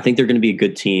 I think they're going to be a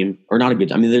good team, or not a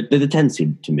good. I mean, they're the 10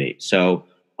 seed to me. So,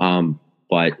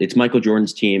 but it's Michael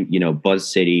Jordan's team. Buzz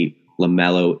City,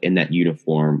 LaMelo in that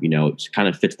uniform. It kind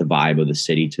of fits the vibe of the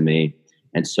city to me,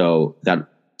 and so that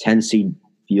 10 seed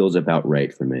feels about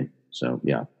right for me. So,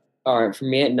 yeah. All right, for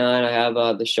me at 9, I have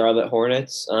the Charlotte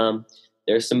Hornets.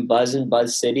 There's some buzz in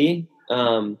Buzz City.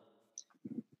 I'm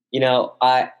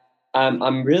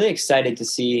really excited to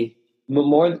see.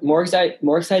 More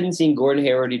excited in seeing Gordon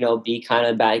Hayward, be kind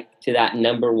of back to that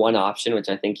number one option, which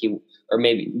I think or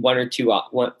maybe one or two,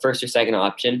 first or second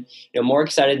option. More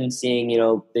excited in seeing,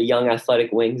 the young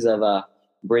athletic wings of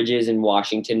Bridges and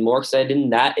Washington. More excited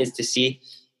in that is to see,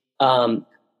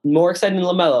 more excited in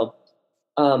LaMelo.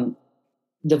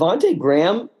 Devontae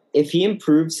Graham, if he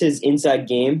improves his inside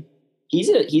game, he's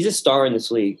a star in this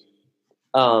league.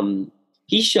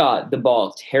 He shot the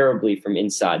ball terribly from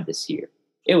inside this year.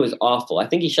 It was awful. I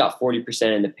think he shot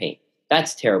 40% in the paint.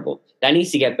 That's terrible. That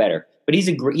needs to get better. But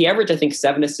he averaged, I think,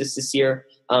 7 assists this year.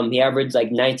 He averaged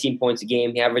like 19 points a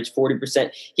game. He averaged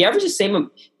 40%. He averaged the same.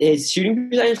 His shooting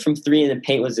percentage from 3 in the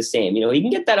paint was the same. He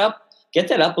can get that up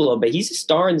a little bit. He's a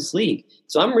star in this league.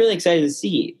 So I'm really excited to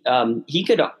see. He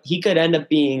could end up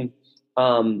being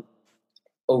a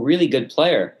really good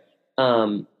player.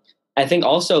 I think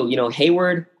also,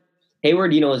 Hayward,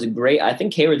 is I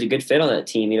think Hayward's a good fit on that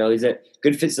team. He's a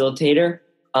good facilitator.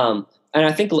 And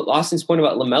I think Austin's point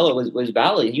about LaMelo was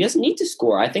valid. He doesn't need to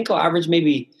score. I think he'll average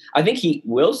I think he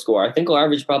will score. I think he'll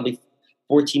average probably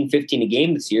 14, 15 a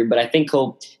game this year, but I think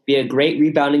he'll be a great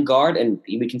rebounding guard, and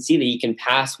we can see that he can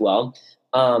pass well.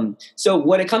 So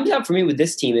what it comes out for me with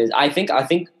this team is I think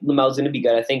LaMelo's going to be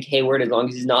good. I think Hayward, as long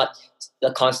as he's not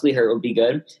constantly hurt, will be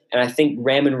good. And I think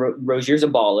Graham and Rozier's a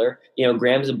baller.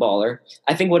 Graham's a baller.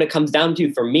 I think what it comes down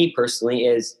to for me personally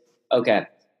is, okay,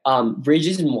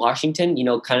 Bridges in Washington,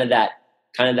 kind of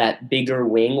that bigger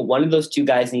wing. One of those two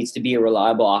guys needs to be a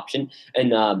reliable option.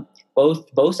 And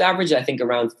both averaged, I think,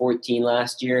 around 14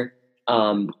 last year.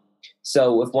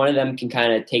 So if one of them can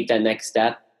kind of take that next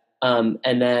step, and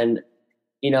then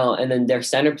their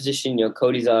center position,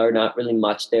 Cody's are not really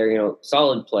much there,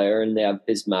 solid player, and they have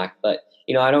Bismack, but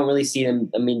I don't really see them.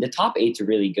 I mean, the top 8's are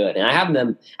really good, and I have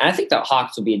them, and I think the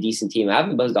Hawks will be a decent team. I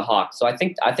haven't buzzed the Hawks, so I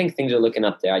think things are looking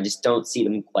up there. I just don't see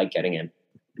them quite getting in.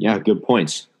 Yeah, good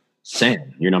points.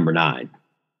 Sam, you're number 9.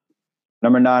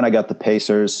 Number 9, I got the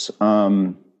Pacers.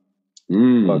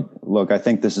 Look, I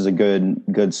think this is a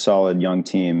good, solid young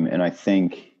team, and I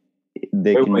think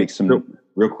they can make some.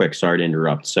 Real quick, sorry to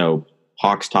interrupt. So,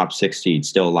 Hawks top 6 seed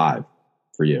still alive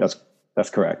for you. That's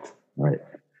correct. All right.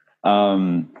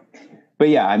 But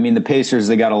yeah, I mean, the Pacers,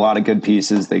 they got a lot of good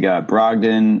pieces. They got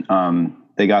Brogdon.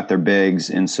 They got their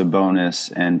bigs in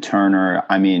Sabonis and Turner.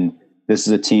 I mean, this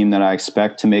is a team that I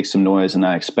expect to make some noise, and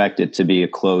I expect it to be a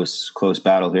close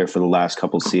battle here for the last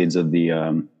couple seeds of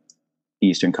the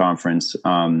Eastern Conference.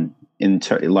 I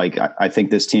think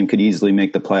this team could easily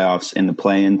make the playoffs in the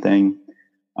play-in thing.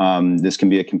 This can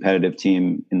be a competitive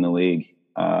team in the league,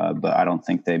 but I don't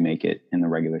think they make it in the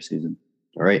regular season.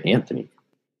 All right, Anthony.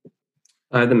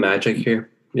 I have the Magic here.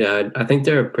 Yeah, I think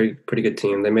they're a pretty good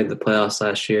team. They made the playoffs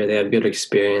last year. They have good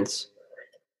experience.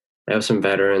 They have some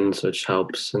veterans, which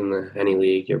helps in any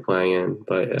league you're playing in.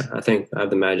 But yeah, I think I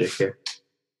have the Magic here.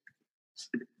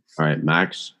 All right,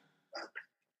 Max.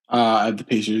 I have the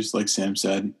Pacers, like Sam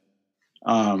said.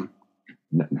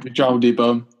 Victor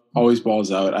Oladipo always balls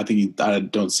out. I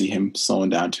don't see him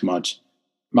slowing down too much.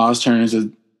 Miles Turner is a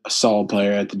solid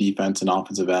player at the defense and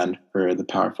offensive end for the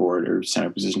power forward or center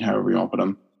position, however you want to put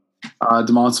him.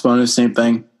 Domantas Sabonis, same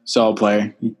thing. Solid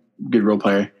player, good role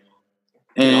player.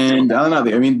 And I don't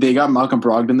know. I mean, they got Malcolm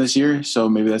Brogdon this year, so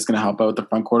maybe that's going to help out the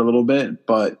front court a little bit.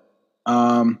 But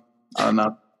I don't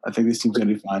know. I think this team's going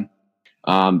to be fine.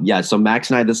 Yeah, so Max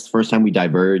and I, this is the first time we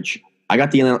diverge. I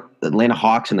got the Atlanta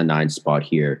Hawks in the 9th spot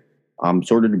here.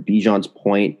 Sort of to Bijan's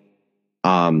point,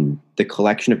 the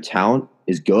collection of talent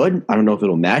is good. I don't know if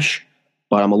it'll mesh,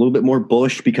 but I'm a little bit more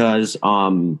bullish because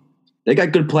they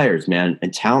got good players, man.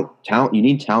 And talent. You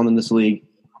need talent in this league.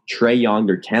 Trae Young,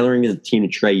 they're tailoring the team to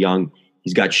Trae Young.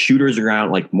 He's got shooters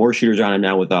around, like more shooters around him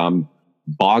now with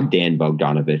Bogdan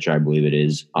Bogdanovic, I believe it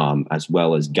is, as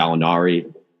well as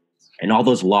Gallinari. And all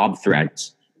those lob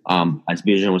threats, as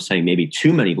Bijan was saying, maybe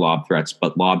too many lob threats,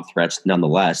 but lob threats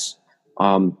nonetheless.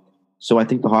 So I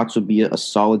think the Hawks would be a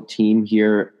solid team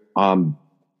here.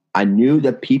 I knew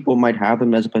that people might have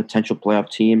them as a potential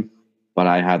playoff team. but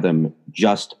I have them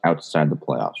just outside the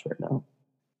playoffs right now.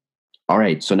 All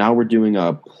right, so now we're doing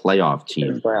a playoff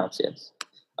team. Playoffs, yes.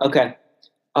 Okay.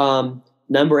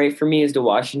 Number 8 for me is the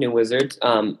Washington Wizards,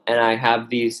 and I have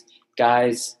these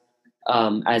guys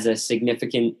as a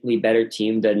significantly better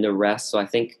team than the rest. So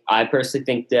I personally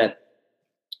think that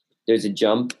there's a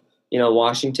jump.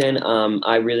 Washington.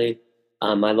 I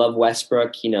love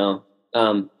Westbrook.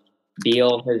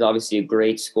 Beal is obviously a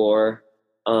great scorer.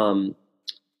 Hachimura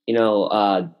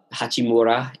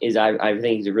I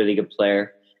think he's a really good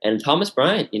player, and Thomas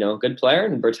Bryant, good player,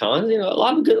 and Bertans, a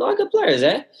lot of good players.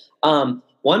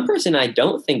 One person I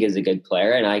don't think is a good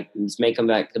player, and this may come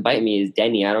back to bite me, is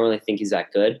Denny. I don't really think he's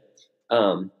that good.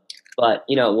 But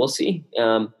we'll see.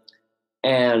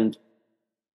 And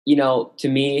to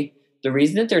me, the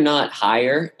reason that they're not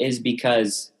higher is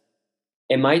because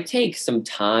it might take some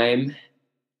time,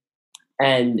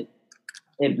 and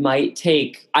it might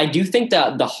take. I do think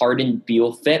that the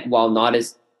Harden-Beal fit, while not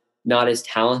as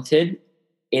talented,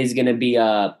 is going to be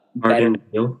a better.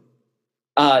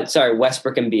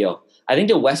 Westbrook and Beal. I think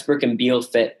the Westbrook and Beal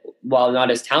fit, while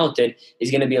not as talented,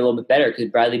 is going to be a little bit better because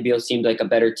Bradley Beal seems like a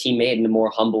better teammate and a more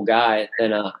humble guy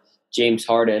than James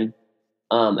Harden.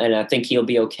 And I think he'll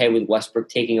be okay with Westbrook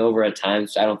taking over at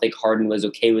times. I don't think Harden was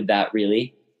okay with that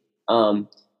really. But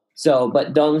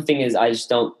the only thing is, I just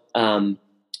don't.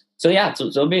 So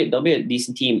they'll be a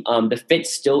decent team. The fit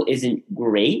still isn't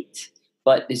great,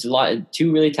 but there's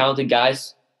two really talented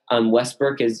guys.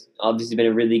 Westbrook has obviously been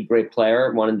a really great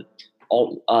player, one of the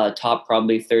top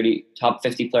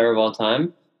 50 player of all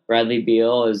time. Bradley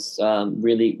Beal is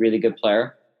really, really good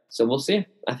player. So we'll see.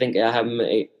 I think I have him at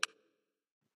 8.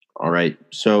 All right.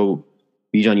 So,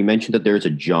 Bijan, you mentioned that there's a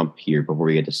jump here before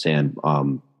we get to Sam,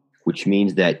 which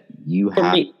means that you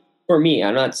have. For me,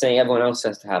 I'm not saying everyone else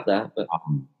has to have that, but.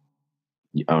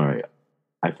 All right.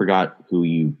 I forgot who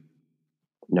you.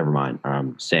 Never mind.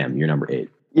 Sam, you're number 8.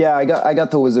 Yeah, I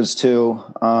got the Wizards too.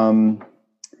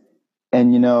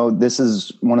 And this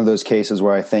is one of those cases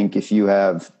where I think if you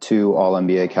have 2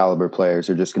 All-NBA caliber players,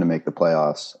 they're just going to make the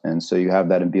playoffs. And so you have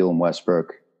that in Beal and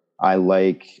Westbrook.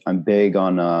 I'm big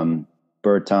on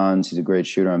Bertans. He's a great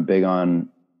shooter. I'm big on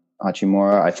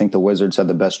Hachimura. I think the Wizards had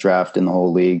the best draft in the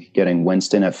whole league, getting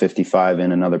Winston at 55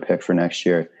 and another pick for next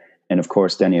year. And of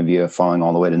course, Denny Avila falling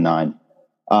all the way to 9.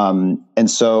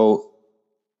 And so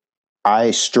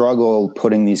I struggle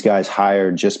putting these guys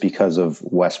higher just because of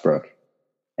Westbrook.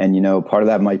 And, part of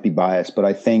that might be biased, but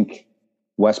I think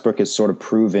Westbrook has sort of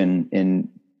proven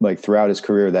throughout his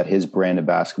career that his brand of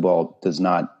basketball does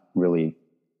not really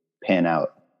pan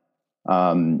out.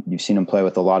 You've seen him play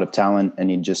with a lot of talent,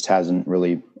 and he just hasn't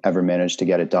really ever managed to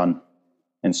get it done.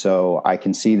 And so I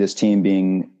can see this team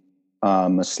being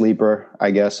a sleeper, I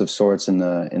guess, of sorts in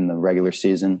the regular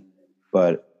season,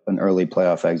 but an early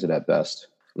playoff exit at best.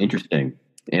 Interesting.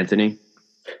 Anthony?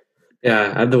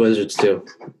 Yeah, I have the Wizards too.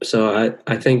 So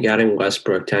I think adding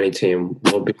Westbrook to any team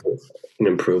will be an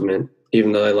improvement,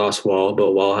 even though they lost Wall,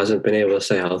 but Wall hasn't been able to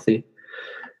stay healthy.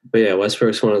 But yeah,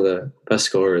 Westbrook's one of the best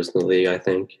scorers in the league, I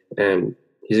think. And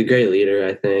he's a great leader,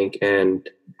 I think. And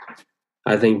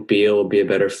I think Beal will be a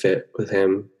better fit with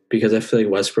him because I feel like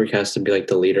Westbrook has to be like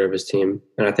the leader of his team.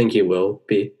 And I think he will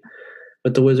be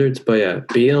with the Wizards. But yeah,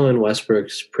 Beal and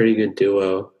Westbrook's pretty good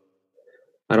duo.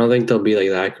 I don't think they'll be like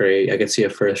that great. I could see a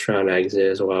first round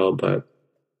exit as well, but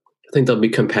I think they'll be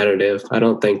competitive. I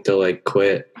don't think they'll like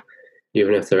quit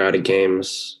even if they're out of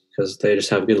games because they just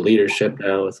have good leadership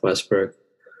now with Westbrook.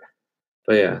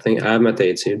 But yeah, I think I'm at the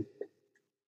 8 seed.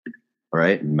 All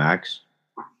right, Max?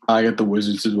 I got the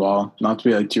Wizards as well. Not to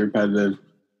be like too repetitive,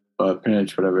 but pretty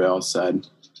much what everybody else said.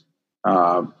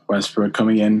 Westbrook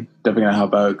coming in, definitely going to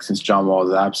help out since John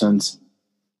Wall's absence.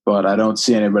 But I don't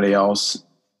see anybody else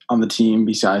on the team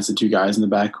besides the 2 guys in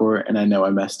the backcourt. And I know I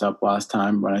messed up last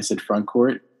time when I said front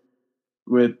court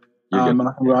with Malcolm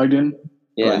Brogdon.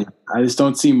 Yeah. But I just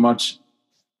don't see much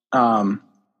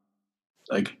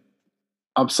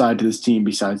upside to this team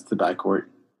besides the backcourt.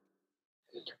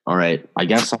 All right. I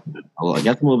guess I'm a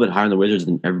little bit higher on the Wizards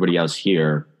than everybody else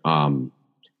here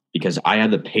because I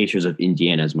had the Pacers of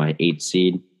Indiana as my 8th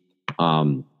seed.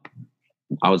 I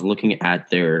was looking at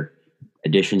their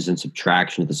additions and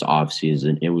subtractions this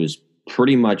offseason. It was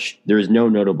pretty much – there was no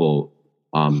notable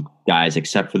guys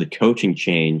except for the coaching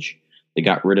change. They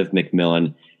got rid of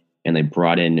McMillan and they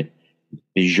brought in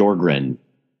Bjorgren.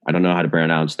 I don't know how to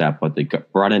pronounce that, but they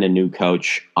brought in a new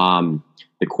coach.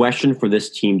 The question for this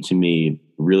team to me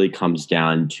really comes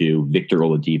down to Victor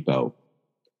Oladipo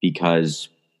because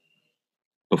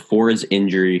before his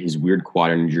injury, his weird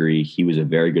quad injury, he was a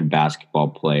very good basketball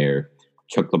player.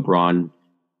 Took LeBron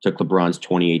took LeBron's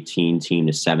 2018 team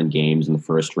to 7 games in the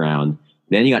first round.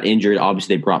 Then he got injured.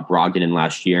 Obviously, they brought Brogdon in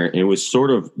last year, and it was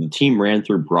sort of the team ran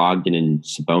through Brogdon and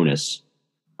Sabonis.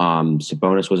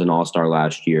 Sabonis was an all-star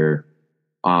last year.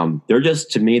 They're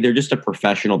just a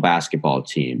professional basketball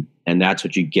team, and that's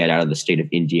what you get out of the state of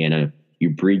Indiana.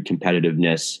 You breed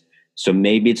competitiveness. So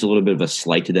maybe it's a little bit of a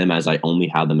slight to them as I only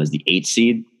have them as the 8th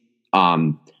seed.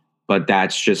 But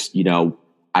that's just,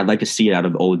 I'd like to see it out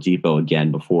of Oladipo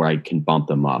again before I can bump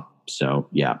them up. So,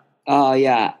 yeah.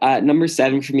 Number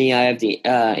 7 for me, I have the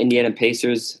Indiana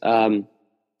Pacers. I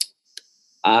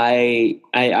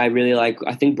really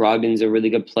I think Brogdon's a really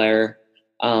good player.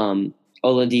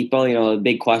 Oladipo, a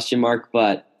big question mark,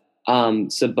 but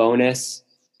Sabonis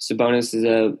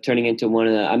is turning into one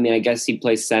of the, I guess he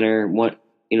plays center,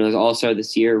 his all-star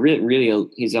this year. Really,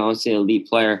 he's honestly an elite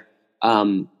player.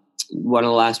 One of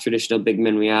the last traditional big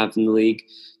men we have in the league.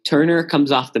 Turner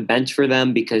comes off the bench for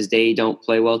them because they don't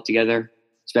play well together,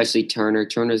 especially Turner.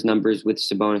 Turner's numbers with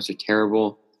Sabonis are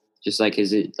terrible, just like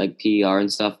his PER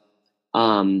and stuff.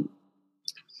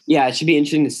 It should be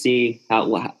interesting to see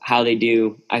how they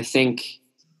do. I think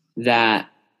that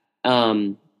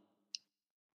the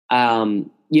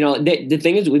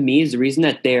thing is with me is the reason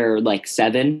that they're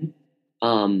 7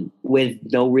 with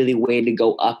no really way to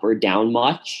go up or down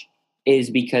much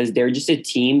is because they're just a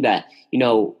team that,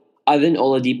 other than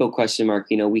Oladipo question mark,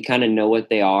 we kind of know what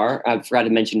they are. I forgot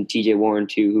to mention TJ Warren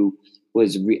too, who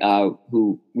was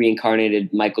who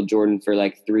reincarnated Michael Jordan for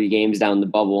 3 games down the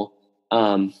bubble.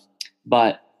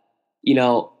 But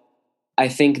I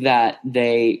think that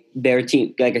their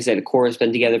team, like I said, a core has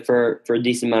been together for a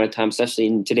decent amount of time, especially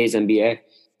in today's NBA.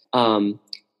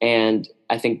 And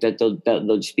I think that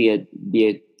they'll just be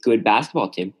a good basketball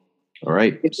team. All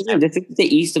right. It's the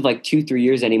East of 2-3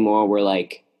 years anymore where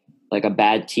a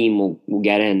bad team will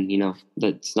get in,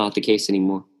 that's not the case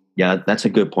anymore. Yeah, that's a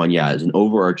good point. Yeah, as an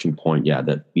overarching point,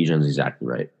 that Bijan's exactly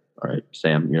right. All right,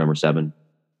 Sam, your number 7.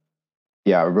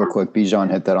 Yeah, real quick, Bijan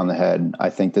hit that on the head.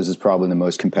 I think this is probably the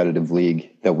most competitive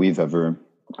league that we've ever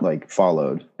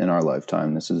followed in our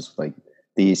lifetime. This is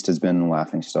the East has been a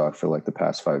laughing stock for the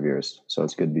past 5 years. So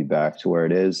it's good to be back to where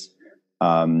it is.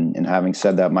 And having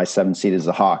said that, my 7th seed is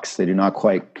the Hawks. They do not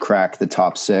quite crack the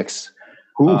top 6.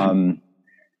 And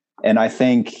I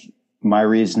think my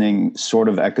reasoning sort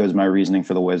of echoes my reasoning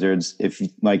for the Wizards. If in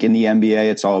the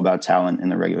NBA, it's all about talent in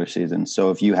the regular season.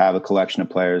 So if you have a collection of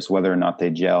players, whether or not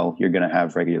they gel, you're going to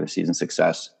have regular season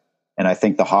success. And I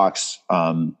think the Hawks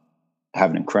have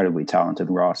an incredibly talented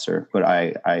roster, but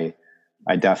I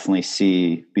definitely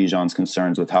see Bijan's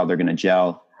concerns with how they're going to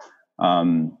gel.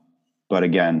 But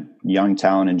again, young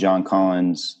talent in John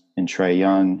Collins and Trae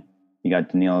Young. You got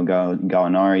Danilo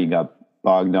Gallinari. You got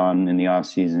Bogdan in the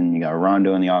offseason. You got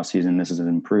Rondo in the offseason. This is an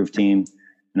improved team,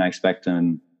 and I expect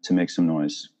them to make some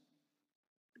noise.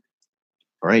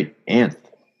 All right, Anth.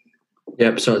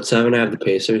 Yep, so at 7, I have the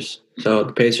Pacers. So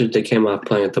the Pacers, they came off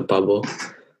playing at the bubble,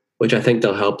 which I think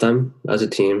they'll help them as a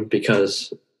team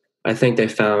because I think they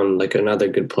found another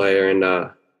good player in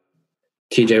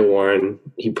TJ Warren.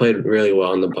 He played really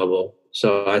well in the bubble.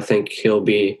 So I think he'll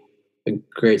be a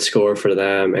great scorer for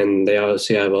them. And they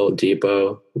obviously have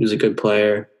Oladipo, who's a good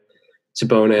player.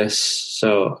 Sabonis.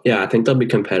 So, I think they'll be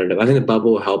competitive. I think the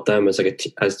bubble will help them as a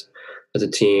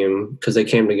team because they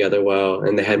came together well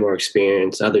and they had more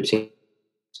experience than other teams.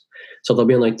 So they'll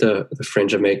be in the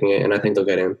fringe of making it, and I think they'll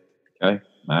get in. Okay.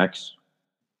 Max?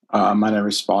 My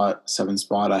number 7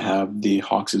 spot, I have the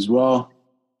Hawks as well.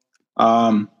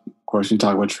 Of course, we can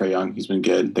talk about Trae Young. He's been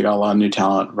good. They got a lot of new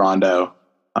talent. Rondo,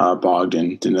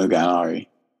 Bogdan, Danilo Gallinari.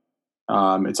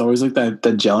 It's always that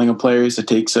gelling of players. It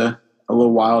takes a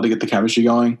little while to get the chemistry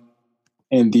going.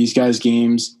 And these guys'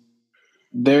 games,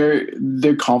 they're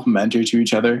complementary to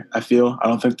each other, I feel. I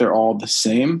don't think they're all the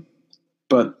same,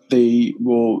 but they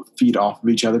will feed off of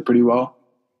each other pretty well.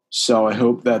 So I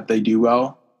hope that they do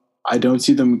well. I don't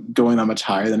see them going that much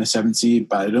higher than a 7 seed,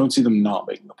 but I don't see them not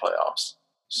making the playoffs.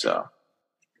 So,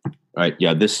 all right,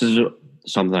 yeah, this is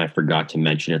something I forgot to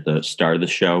mention at the start of the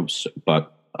show,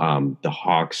 but the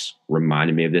Hawks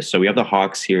reminded me of this. So we have the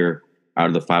Hawks here out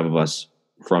of the 5 of us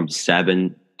from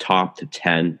 7 top to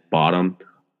 10 bottom,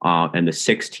 and the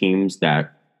 6 teams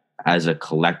that, as a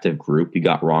collective group, we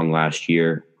got wrong last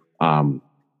year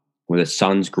were the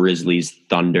Suns, Grizzlies,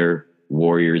 Thunder,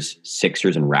 Warriors,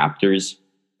 Sixers, and Raptors.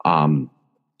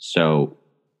 So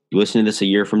you listen to this a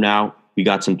year from now, we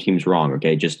got some teams wrong.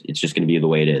 Okay. It's just going to be the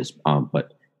way it is.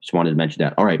 But just wanted to mention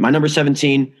that. All right. My number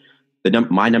 17,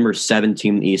 my number 7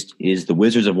 team in the East is the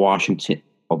Wizards of Washington,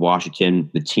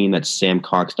 the team that Sam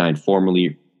Cockstein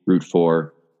formerly root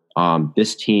for.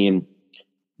 This team,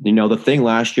 the thing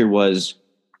last year was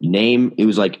it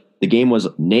was like the game was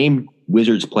name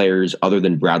Wizards players other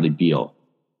than Bradley Beal,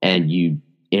 and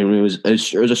it was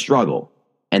a struggle.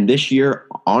 And this year,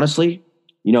 honestly,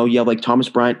 you know, you have like Thomas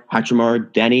Bryant,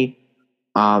 Hachimura, Denny,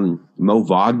 Mo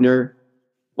Wagner,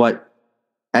 but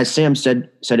as Sam said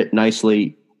it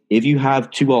nicely, if you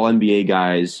have 2 All NBA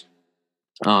guys,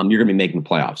 you're going to be making the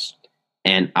playoffs.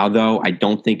 And although I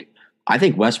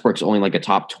think Westbrook's only like a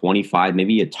top 25,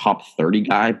 maybe a top 30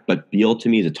 guy, but Beal to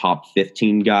me is a top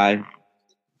 15 guy.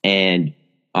 And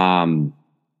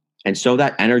so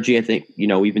that energy, I think, you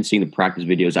know, we've been seeing the practice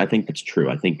videos. I think that's true.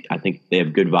 I think they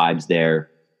have good vibes there.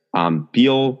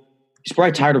 Beal, he's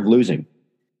probably tired of losing.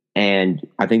 And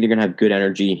I think they're going to have good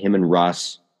energy, him and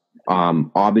Russ.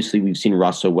 Obviously, we've seen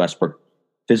Russell Westbrook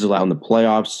fizzle out in the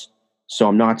playoffs. So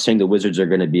I'm not saying the Wizards are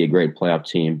going to be a great playoff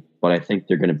team, but I think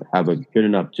they're going to have a good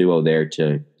enough duo there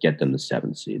to get them the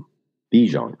 7th seed.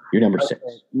 Bijan, you're number 6.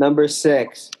 Number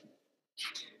 6.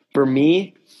 For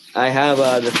me, I have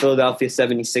the Philadelphia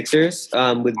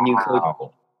 76ers with new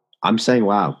coach. I'm saying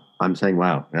wow.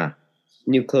 Yeah.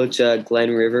 New coach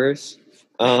Glenn Rivers.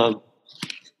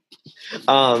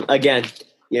 Again,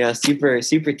 you know, super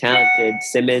talented.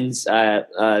 Simmons and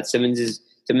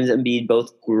Embiid,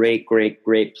 both great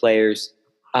players.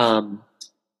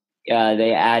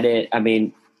 They added. I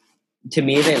mean, to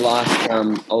me, they lost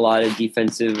a lot of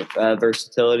defensive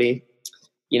versatility.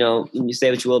 You know, you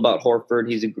say what you will about Horford,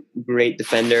 he's a great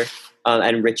defender,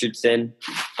 and Richardson.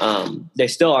 They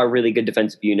still are a really good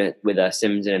defensive unit with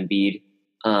Simmons and Embiid.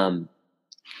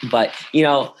 But you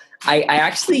know, I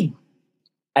actually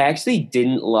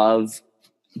didn't love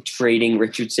trading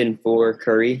Richardson for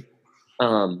Curry,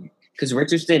 because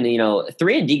Richardson, you know,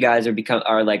 3-and-D guys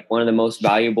are like one of the most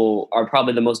valuable, are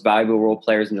probably the most valuable role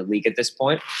players in the league at this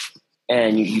point.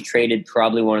 And you traded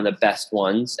probably one of the best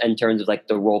ones in terms of like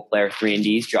the role player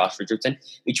 3-and-Ds, Josh Richardson.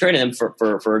 We traded him for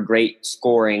a great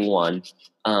scoring one,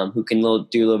 who can do a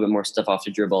little bit more stuff off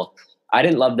the dribble. I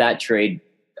didn't love that trade.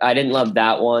 I didn't love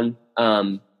that one.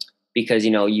 Because,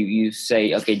 you know, you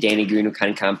say, okay, Danny Green will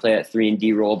kind of play that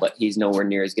 3-and-D role, but he's nowhere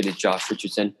near as good as Josh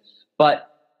Richardson. But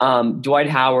Dwight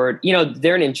Howard, you know,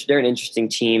 they're an interesting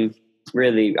team.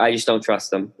 Really, I just don't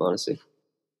trust them, honestly.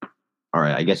 All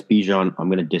right, I guess Bijan, I'm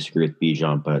going to disagree with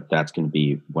Bijan, but that's going to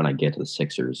be when I get to the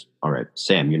Sixers. All right,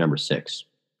 Sam, you're number 6.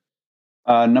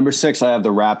 Number 6, I have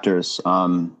the Raptors.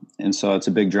 And so it's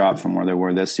a big drop from where they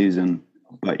were this season.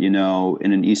 But, you know,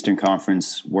 in an Eastern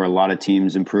Conference where a lot of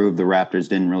teams improved, the Raptors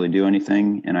didn't really do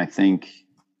anything. And I think,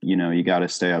 you know, you got to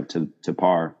stay up to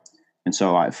par. And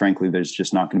so, frankly, there's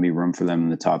just not going to be room for them in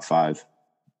the top 5.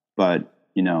 But,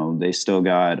 you know, they still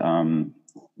got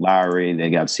Lowry, they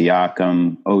got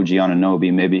Siakam, OG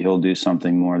Anunoby. Maybe he'll do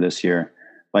something more this year.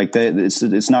 Like, it's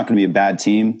not going to be a bad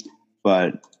team,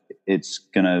 but it's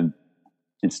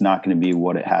not going to be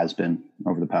what it has been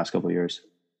over the past couple of years.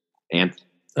 And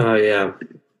yeah.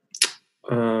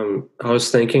 I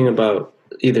was thinking about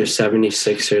either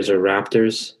 76ers or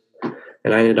Raptors,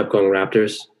 and I ended up going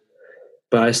Raptors.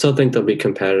 But I still think they'll be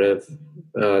competitive.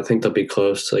 I think they'll be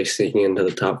close to like sneaking into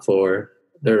the top 4.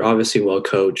 They're obviously well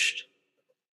coached.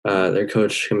 Their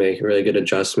coach can make really good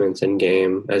adjustments in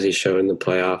game, as he showed in the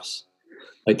playoffs.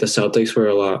 Like the Celtics were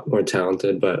a lot more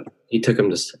talented, but he took them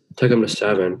to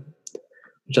 7,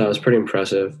 which I was pretty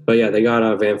impressive. But yeah, they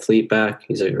got Van Fleet back.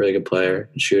 He's a really good player,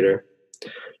 shooter.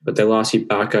 But they lost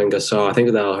Ibaka and Gasol. I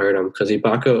think that'll hurt him because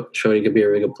Ibaka showed he could be a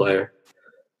really good player.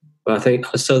 But I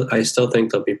still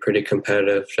think they'll be pretty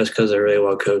competitive just because they're really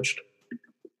well coached.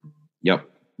 Yep,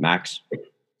 Max.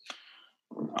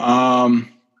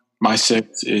 My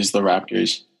 6 is the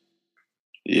Raptors.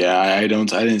 Yeah, I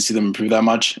didn't see them improve that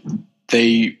much.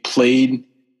 They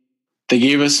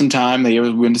gave us some time. We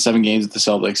went to 7 games with the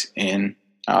Celtics in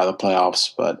the playoffs,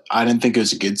 but I didn't think it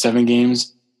was a good 7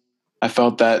 games. I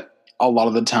felt that a lot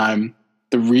of the time,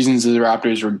 the reasons that the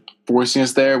Raptors were forcing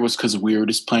us there was because we were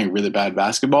just playing really bad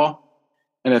basketball.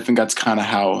 And I think that's kind of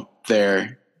how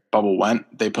their bubble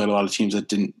went. They played a lot of teams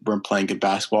that weren't playing good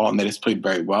basketball, and they just played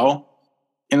very well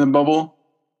in the bubble.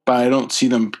 But I don't see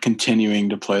them continuing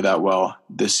to play that well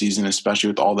this season, especially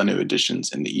with all the new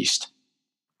additions in the East.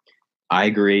 I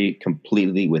agree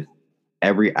completely with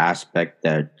every aspect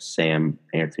that Sam,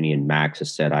 Anthony, and Max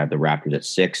has said. I have the Raptors at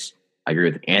 6. I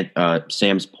agree with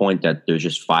Sam's point that there's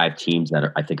just 5 teams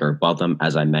that I think are above them,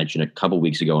 as I mentioned a couple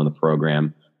weeks ago in the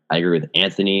program. I agree with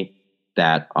Anthony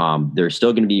that they're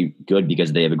still going to be good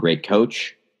because they have a great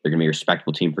coach. They're going to be a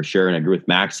respectable team for sure. And I agree with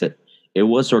Max that it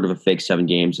was sort of a fake 7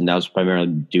 games, and that was primarily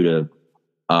due to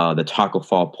the Taco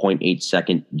Fall 0.8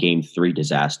 second Game 3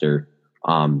 disaster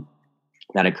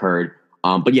that occurred.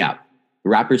 But yeah,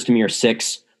 the Raptors to me are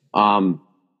 6.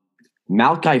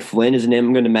 Malachi Flynn is a name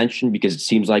I'm going to mention because it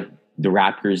seems like the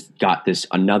Raptors got this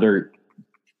another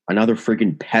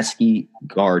freaking pesky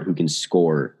guard who can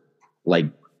score.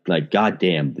 Like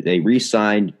goddamn, they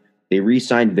re-signed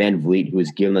Van Vliet, who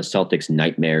has given the Celtics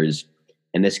nightmares,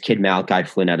 and this kid Malachi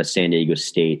Flynn out of San Diego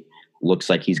State looks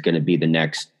like he's going to be the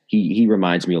next. He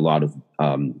reminds me a lot of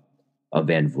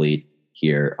Van Vliet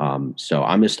here. So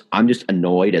I'm just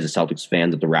annoyed as a Celtics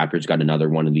fan that the Raptors got another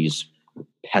one of these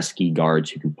pesky guards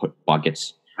who can put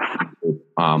buckets.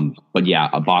 But yeah,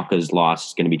 Ibaka's loss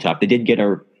is going to be tough. They did get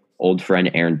our old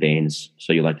friend Aaron Baines,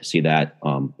 so you like to see that.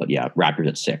 But yeah, Raptors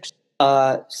at 6.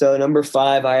 So number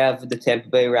 5, I have the Tampa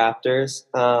Bay Raptors.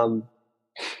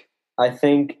 I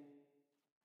think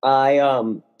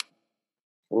Lowry,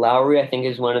 I think,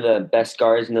 is one of the best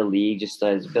guards in the league. Just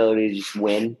his ability to just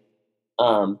win.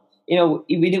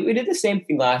 We did the same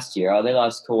thing last year. Oh, they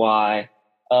lost Kawhi.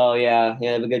 Oh yeah, they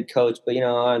have a good coach, but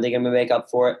are they going to make up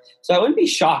for it? So I wouldn't be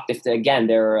shocked if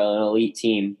they're an elite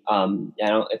team.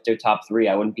 If they're top 3,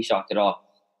 I wouldn't be shocked at all.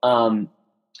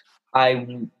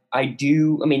 I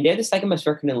do. I mean, they had the second best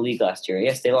record in the league last year.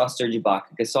 Yes, they lost Serge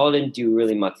Ibaka. Gasol didn't do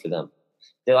really much for them.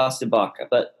 They lost Ibaka,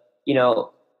 but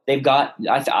they've got.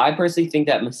 I personally think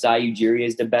that Masai Ujiri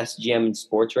is the best GM in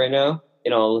sports right now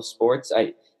in all of sports.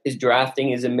 His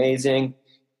drafting is amazing.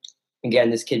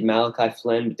 Again, this kid Malachi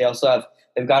Flynn. But they also have.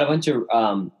 They've got a bunch of.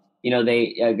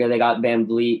 They got Van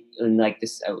Vliet and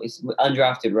this. It's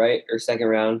undrafted, right, or second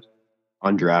round.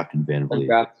 Undrafted Van Vliet.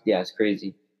 Undrafted, yeah, it's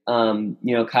crazy.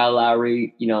 Kyle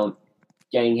Lowry,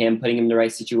 getting him, putting him in the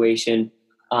right situation.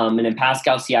 And then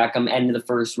Pascal Siakam, end of the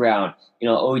first round.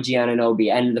 OG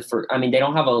Anunoby, end of the first. I mean, they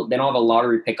don't have a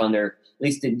lottery pick on their. At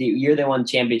least the year they won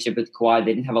championship with Kawhi,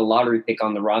 they didn't have a lottery pick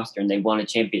on the roster, and they won a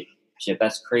championship.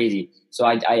 That's crazy. So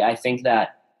I think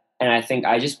that, and I think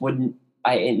I just wouldn't.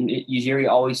 Ujiri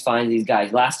always finds these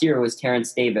guys. Last year it was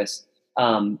Terrence Davis.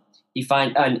 I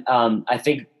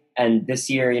think, and this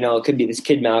year, it could be this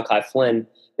kid Malachi Flynn.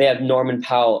 They have Norman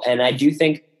Powell, and I do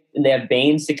think they have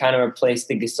Baines to kind of replace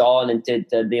the Gasol and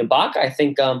the Ibaka. I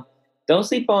think don't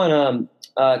sleep on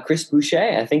Chris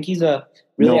Boucher. I think he's a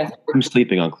really. No, I'm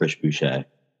sleeping on Chris Boucher.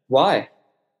 Why?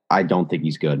 I don't think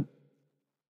he's good.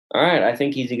 All right, I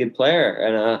think he's a good player,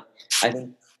 and I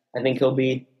think he'll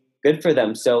be good for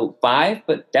them. So 5,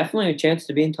 but definitely a chance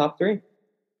to be in top 3.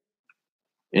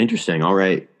 Interesting. All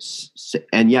right,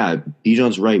 and yeah,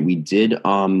 Bijan's right. We did.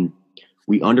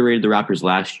 We underrated the Raptors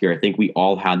last year. I think we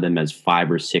all had them as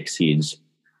 5 or 6 seeds,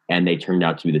 and they turned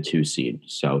out to be the 2 seed.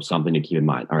 So something to keep in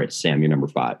mind. All right, Sam, you're number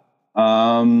 5.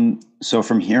 So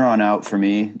from here on out, for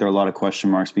me, there are a lot of question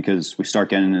marks because we start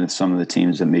getting into some of the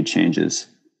teams that made changes.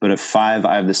 But at 5,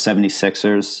 I have the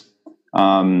 76ers.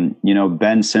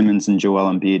 Ben Simmons and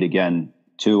Joel Embiid, again,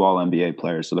 2 All-NBA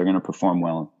players. So they're going to perform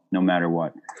well no matter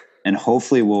what. And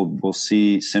hopefully we'll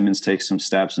see Simmons take some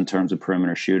steps in terms of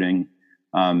perimeter shooting.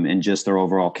 And just their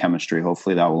overall chemistry.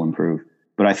 Hopefully that will improve.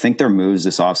 But I think their moves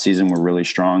this offseason were really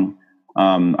strong.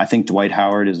 I think Dwight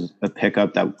Howard is a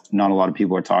pickup that not a lot of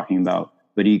people are talking about.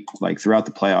 But he, throughout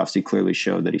the playoffs, he clearly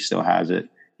showed that he still has it.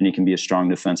 And he can be a strong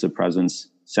defensive presence.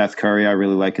 Seth Curry, I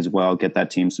really like as well. Get that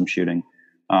team some shooting.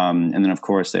 And then, of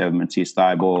course, they have Matisse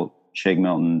Thybulle, Shake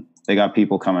Milton. They got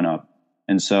people coming up.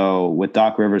 And so with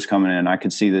Doc Rivers coming in, I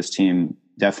could see this team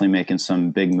definitely making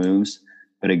some big moves.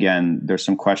 But again, there's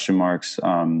some question marks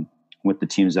with the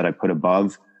teams that I put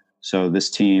above. So this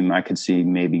team, I could see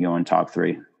maybe going top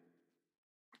 3.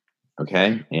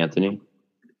 Okay, Anthony?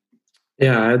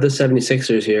 Yeah, I have the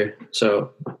 76ers here.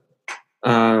 So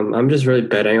I'm just really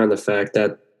betting on the fact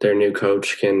that their new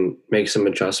coach can make some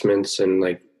adjustments and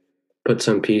put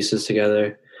some pieces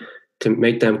together to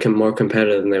make them more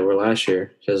competitive than they were last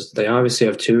year. Because they obviously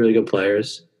have 2 really good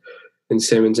players in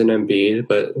Simmons and Embiid,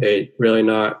 but they're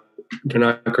not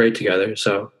great together.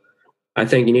 So I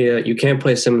think you can't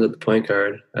play Simmons at the point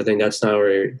guard. I think that's not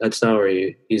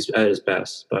where he's at his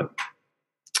best. But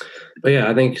yeah,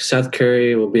 I think Seth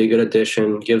Curry will be a good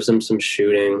addition. Gives them some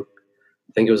shooting.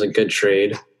 I think it was a good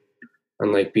trade.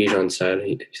 Unlike Bijan said,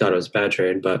 he thought it was a bad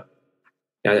trade, but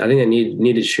yeah, I think they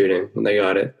needed shooting and they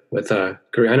got it. With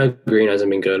Green, I know Green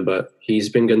hasn't been good, but he's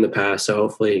been good in the past. So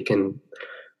hopefully he can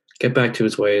get back to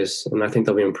his ways, and I think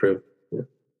they'll be improved. Yeah.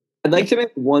 I'd like to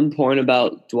make one point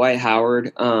about Dwight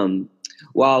Howard.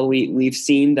 While we've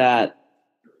seen that,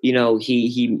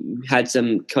 he had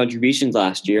some contributions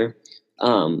last year.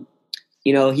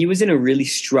 He was in a really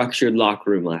structured locker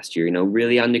room last year.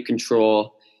 Really under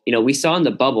control. We saw in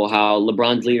the bubble how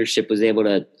LeBron's leadership was able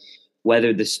to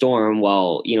weather the storm,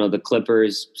 while the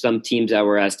Clippers, some teams that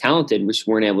were as talented, which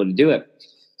weren't able to do it.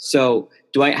 So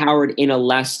Dwight Howard in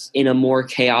a more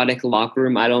chaotic locker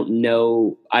room, I don't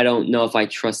know if I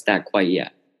trust that quite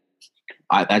yet.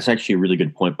 That's actually a really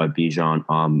good point by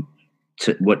Bijan.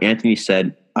 To what Anthony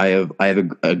said, I have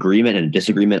an agreement and a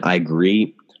disagreement. I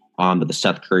agree that the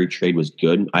Seth Curry trade was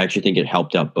good. I actually think it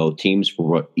helped out both teams for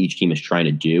what each team is trying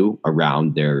to do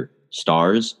around their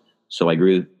stars. So I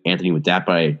agree with Anthony with that,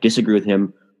 but I disagree with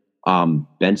him.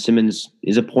 Ben Simmons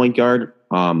is a point guard.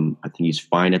 I think he's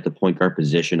fine at the point guard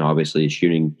position. Obviously, his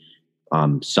shooting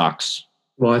sucks.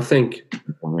 Well, I think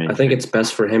it's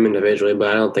best for him individually, but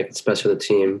I don't think it's best for the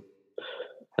team.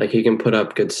 Like, he can put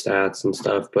up good stats and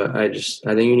stuff, but I think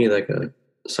you need like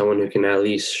someone who can at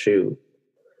least shoot.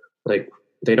 Like,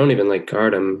 they don't even like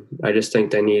guard him. I just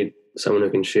think they need someone who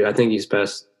can shoot. I think he's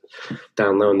best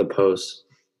down low in the post.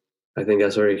 I think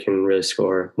that's where he can really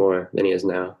score more than he is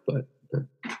now. But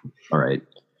all right,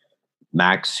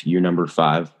 Max, you're number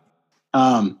 5.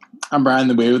 I'm riding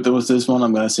the wave with this one.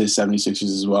 I'm going to say 76ers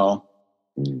as well.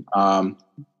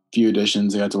 Few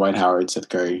additions. They got Dwight Howard, Seth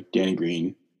Curry, Danny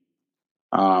Green.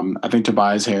 I think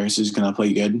Tobias Harris is going to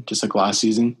play good, just like last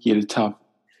season. He had a tough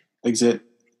exit.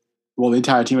 Well, the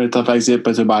entire team had a tough exit,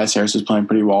 but Tobias Harris was playing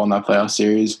pretty well in that playoff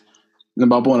series in the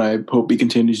bubble, and I hope he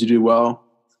continues to do well.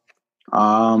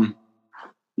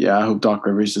 Yeah, I hope Doc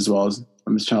Rivers as well.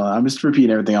 I'm just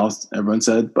repeating everything else everyone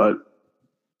said, but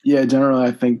yeah, generally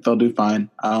I think they'll do fine.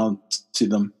 I don't see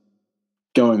them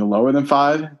going lower than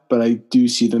 5, but I do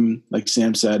see them, like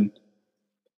Sam said,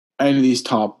 any of these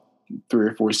top 3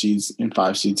 or 4 seeds and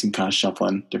 5 seeds and kind of shuffle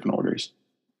in different orders.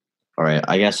 All right,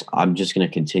 I guess I'm just going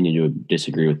to continue to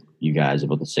disagree with you guys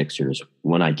about the Sixers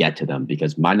when I get to them,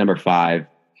 because my number 5,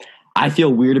 I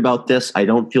feel weird about this. I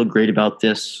don't feel great about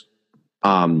this.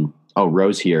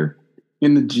 Ro's here.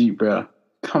 In the Jeep, bro.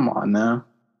 Come on now.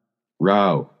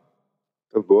 Ro.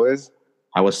 The boys?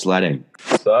 How was sledding?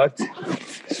 Sucked.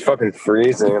 It's fucking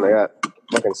freezing and I got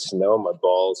fucking snow on my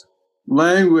balls.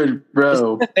 Language,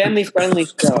 bro. It's a family-friendly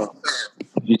show.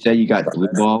 Did you say you got blue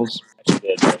balls?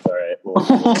 Yeah, that's all right.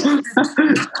 Well,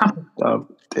 Oh,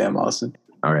 damn, Austin.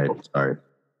 All right, sorry.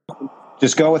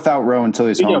 Just go without Roe until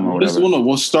he's home or whatever.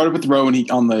 We'll start with Roe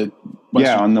and on the west.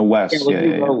 Yeah, on the west.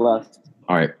 Yeah.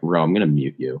 All right, Ro, I'm going to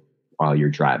mute you while you're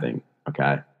driving,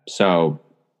 okay? So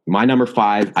my number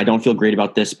 5, I don't feel great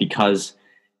about this because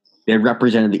they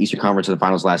represented the Eastern Conference in the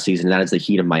finals last season, and that is the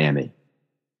Heat of Miami.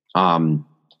 Man,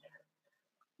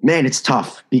 it's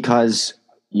tough because,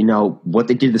 what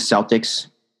they did to the Celtics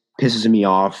pisses me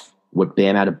off. What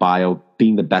Bam Adebayo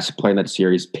being the best player in that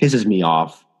series pisses me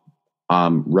off.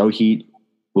 Rohit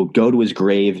will go to his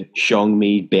grave showing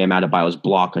me Bam Adebayo's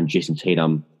block on Jason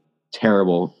Tatum.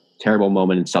 Terrible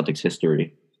moment in Celtics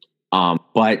history.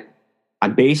 But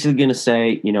I'm basically going to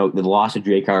say, the loss of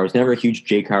Jay Crowder. I was never a huge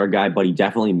Jay Crowder guy, but he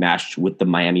definitely matched with the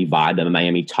Miami vibe, the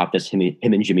Miami toughness, him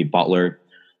and Jimmy Butler.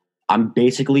 I'm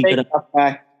basically going to... Tough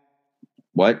guy.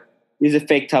 What? He's a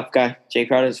fake tough guy. Jay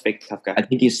Crowder is a fake tough guy. I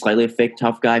think he's slightly a fake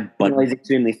tough guy, but... He's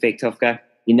extremely fake tough guy.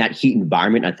 In that Heat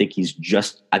environment, I think he's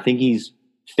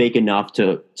fake enough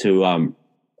to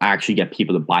actually get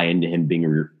people to buy into him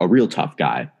being a real tough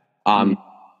guy.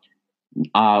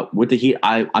 With the Heat,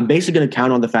 I'm basically going to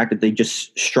count on the fact that they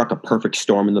just struck a perfect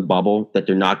storm in the bubble, that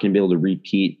they're not going to be able to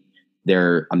repeat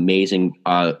their amazing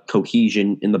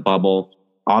cohesion in the bubble.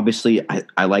 Obviously,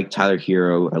 I like Tyler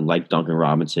Hero. I like Duncan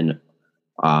Robinson.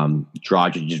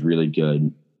 Dragic is really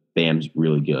good. Bam's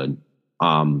really good.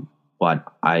 But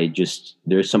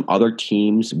there's some other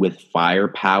teams with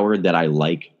firepower that I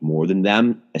like more than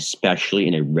them, especially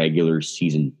in a regular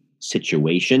season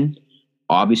situation.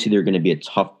 Obviously, they're going to be a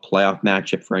tough playoff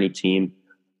matchup for any team,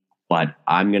 but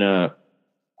I'm gonna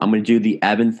do the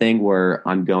Evan thing where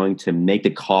I'm going to make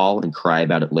the call and cry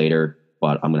about it later,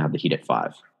 but I'm gonna have the Heat at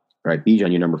 5. All right,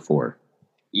 Bijan, you're number 4.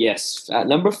 Yes,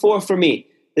 number 4 for me.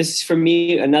 This is for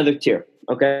me another tier.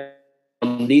 Okay,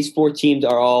 these 4 teams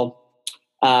are all.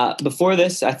 Before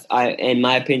this, I in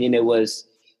my opinion, it was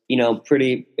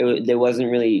pretty. There wasn't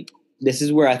really. This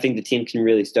is where I think the team can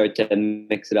really start to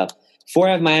mix it up. 4,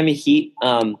 I have Miami Heat.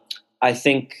 I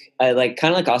think kind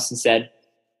of like Austin said.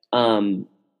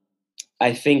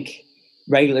 I think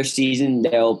regular season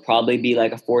they'll probably be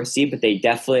like a 4 seed, but they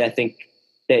definitely, I think,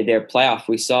 their playoff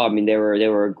we saw. I mean, they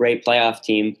were a great playoff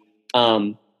team.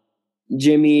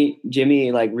 Jimmy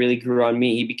really grew on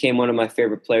me. He became one of my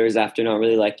favorite players after not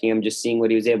really liking him, just seeing what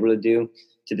he was able to do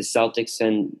to the Celtics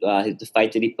and the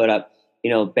fight that he put up.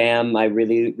 Bam,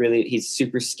 he's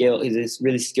super skilled. He's this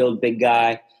really skilled big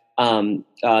guy.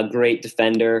 Great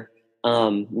defender.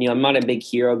 I'm not a big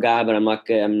hero guy, but I'm not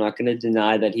going to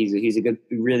deny that he's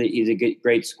a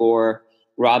great scorer.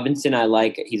 Robinson, I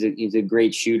like. He's a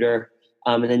great shooter.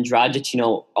 And then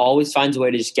Dragic, always finds a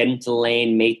way to just get into the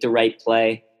lane, make the right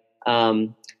play.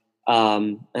 And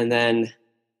then,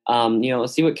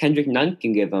 let's see what Kendrick Nunn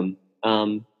can give him.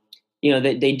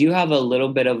 They do have a little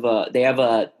bit of they have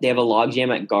a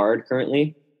logjam at guard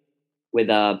currently with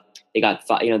they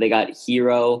got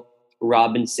Hero,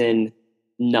 Robinson,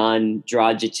 Nunn,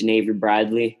 Dragic, and Avery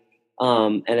Bradley.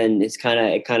 And then it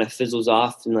kind of fizzles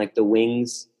off in like the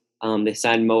wings. They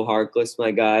signed Mo Harkless, my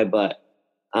guy, but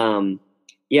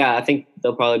I think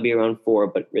they'll probably be around 4,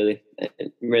 but really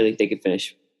they could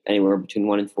finish anywhere between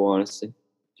 1 and 4, honestly.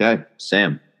 Okay,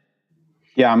 Sam.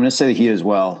 Yeah, I'm going to say the Heat as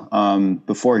well.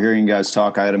 Before hearing you guys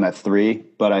talk, I had them at 3,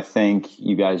 but I think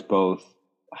you guys both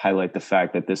highlight the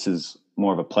fact that this is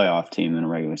more of a playoff team than a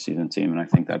regular season team, and I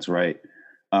think that's right.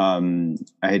 I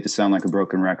hate to sound like a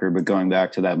broken record, but going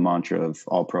back to that mantra of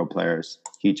all pro players,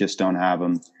 Heat just don't have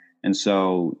them. And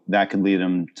so that could lead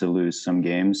them to lose some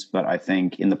games. But I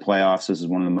think in the playoffs, this is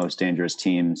one of the most dangerous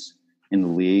teams in the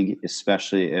league,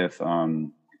 especially if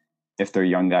their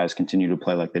young guys continue to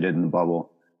play like they did in the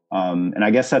bubble. And I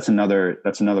guess that's another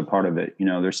part of it.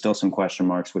 There's still some question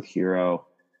marks with Hero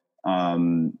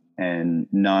and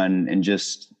Nunn, and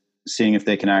just seeing if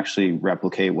they can actually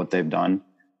replicate what they've done.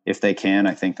 If they can,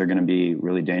 I think they're going to be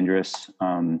really dangerous.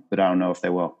 But I don't know if they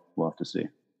will. We'll have to see.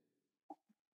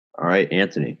 All right,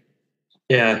 Anthony.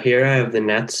 Yeah, here I have the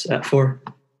Nets at 4.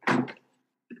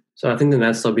 So I think the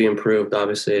Nets will be improved,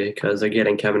 obviously, because they're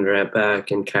getting Kevin Durant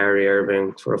back and Kyrie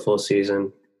Irving for a full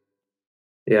season.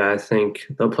 Yeah, I think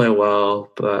they'll play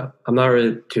well, but I'm not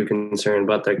really too concerned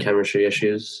about their chemistry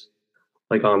issues.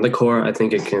 Like on the court, I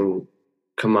think it can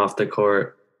come off the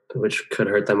court, which could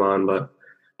hurt them on. But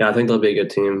yeah, I think they'll be a good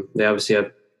team. They obviously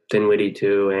have Dinwiddie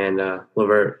too and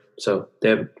LeVert, so they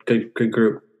have a good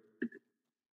group.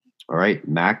 All right,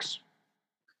 Max.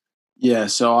 Yeah,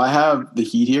 so I have the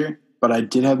Heat here, but I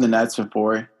did have the Nets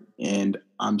before, and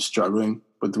I'm struggling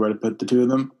with where to put the two of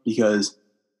them because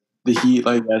the Heat,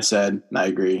 like I said, and I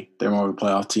agree, they're more of a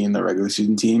playoff team than a regular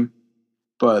season team.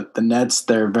 But the Nets,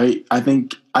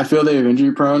 I feel they're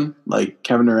injury prone. Like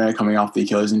Kevin Durant coming off the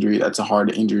Achilles injury, that's a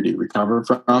hard injury to recover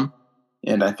from.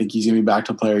 And I think he's going to be back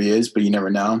to the player he is, but you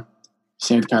never know.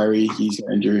 Same with Kyrie, he's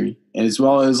got injury. And as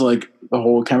well as like the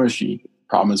whole chemistry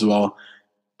problem as well.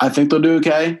 I think they'll do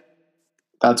okay.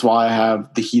 That's why I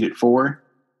have the Heat at 4.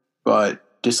 But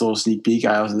just a little sneak peek,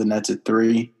 I also have the Nets at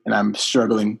 3. And I'm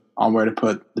struggling on where to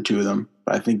put the two of them.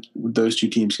 But I think those two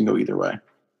teams can go either way.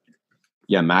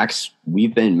 Yeah, Max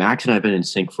and I have been in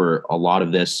sync for a lot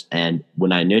of this. And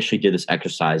when I initially did this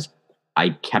exercise, I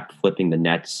kept flipping the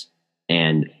Nets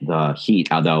and the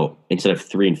Heat, although instead of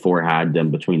 3 and 4, I had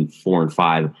them between 4 and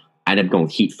 5. I ended up going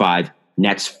with Heat 5,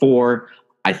 Nets 4.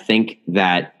 I think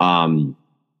that new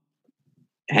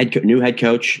head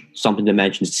coach, something to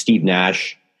mention, Steve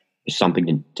Nash is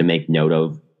something to make note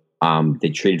of. They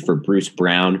traded for Bruce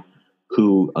Brown,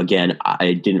 who, again,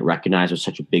 I didn't recognize was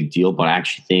such a big deal, but I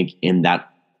actually think in that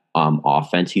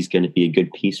offense, he's going to be a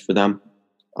good piece for them.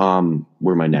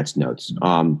 Where are my Nets notes?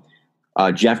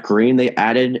 Jeff Green, they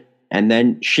added, and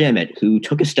then Shamet, who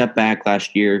took a step back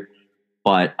last year.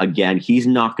 But again, he's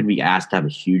not going to be asked to have a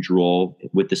huge role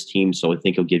with this team. So I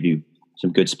think he'll give you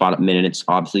some good spot up minutes.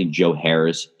 Obviously, Joe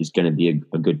Harris is going to be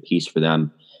a good piece for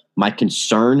them. My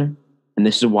concern, and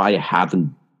this is why I have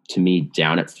them to me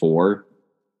down at 4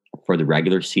 for the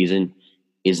regular season,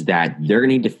 is that they're going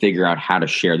to need to figure out how to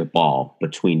share the ball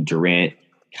between Durant,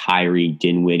 Kyrie,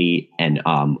 Dinwiddie, and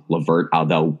LeVert.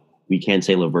 Although we can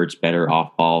say LeVert's better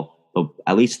off ball, but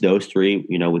at least those 3,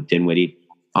 with Dinwiddie,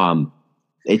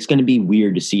 it's going to be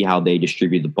weird to see how they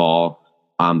distribute the ball.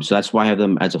 So that's why I have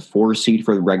them as a 4 seed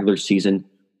for the regular season,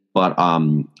 but a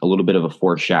little bit of a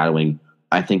foreshadowing.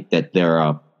 I think that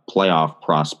their playoff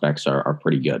prospects are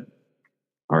pretty good.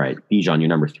 All right, Bijan, your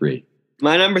number 3.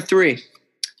 My number 3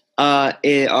 are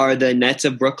the Nets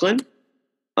of Brooklyn.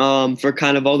 For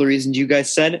kind of all the reasons you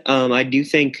guys said, I do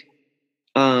think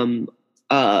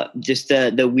just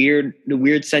the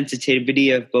weird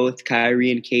sensitivity of both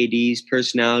Kyrie and KD's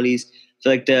personalities. I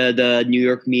feel like the New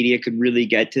York media could really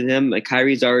get to them. Like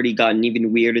Kyrie's already gotten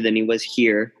even weirder than he was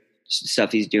here.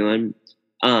 Stuff he's doing,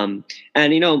 and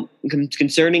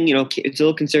concerning. It's a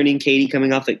little concerning. KD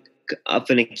coming off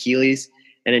an Achilles,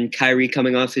 and then Kyrie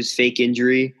coming off his fake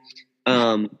injury.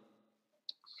 But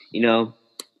they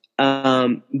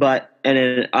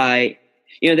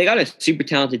got a super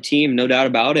talented team, no doubt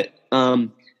about it. I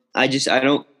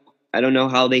don't know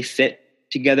how they fit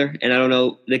together, and I don't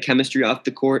know the chemistry off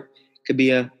the court. Could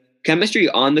be a chemistry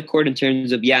on the court in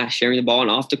terms of sharing the ball, and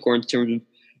off the court in terms of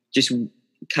just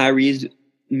Kyrie's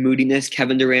moodiness,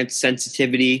 Kevin Durant's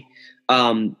sensitivity,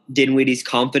 Dinwiddie's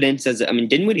confidence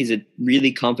Dinwiddie's a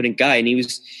really confident guy, and he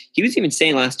was even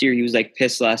saying last year he was like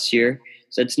pissed last year,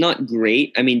 so it's not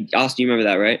great. I mean, Austin, you remember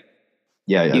that, right?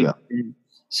 Yeah.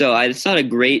 So it's not a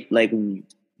great like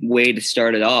way to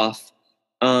start it off.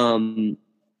 And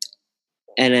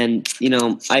then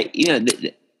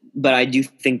but I do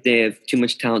think they have too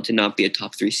much talent to not be a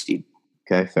top 3 seed.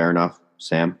 Okay, fair enough.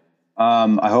 Sam?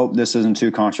 I hope this isn't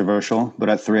too controversial, but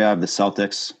at 3 I have the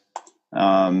Celtics.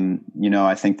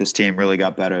 I think this team really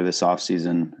got better this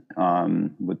offseason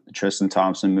with the Tristan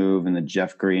Thompson move and the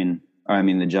Jeff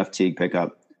Teague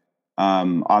pickup.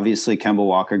 Obviously, Kemba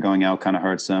Walker going out kind of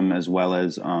hurts them, as well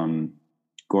as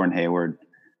Gordon Hayward.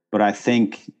 But I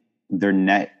think their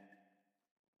net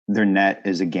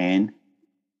is a gain.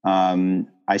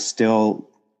 I still,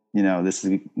 you're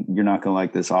not going to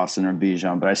like this, Austin or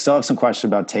Bijan, but I still have some questions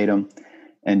about Tatum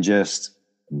and just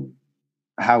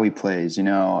how he plays.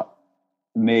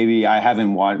 Maybe I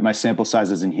haven't watched, my sample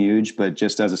size isn't huge, but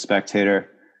just as a spectator,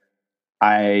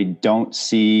 I don't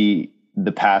see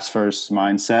the pass first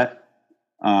mindset.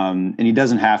 And he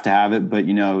doesn't have to have it, but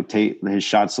his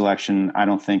shot selection, I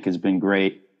don't think has been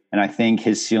great. And I think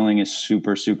his ceiling is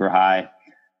super, super high.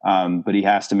 But he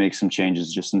has to make some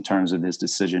changes just in terms of his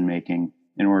decision-making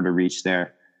in order to reach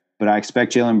there. But I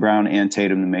expect Jaylen Brown and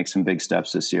Tatum to make some big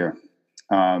steps this year.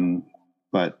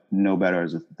 But no better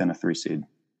than a 3 seed.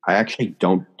 I actually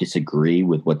don't disagree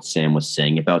with what Sam was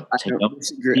saying about Tatum.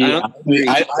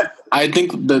 I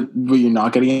think what you're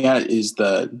not getting at is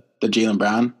the Jaylen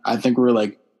Brown. I think we're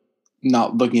like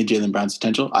not looking at Jaylen Brown's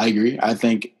potential. I agree. I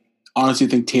honestly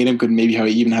think Tatum could maybe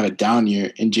even have a down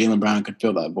year, and Jaylen Brown could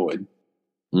fill that void.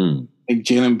 I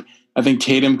think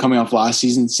Tatum coming off last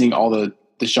season, seeing all the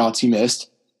shots he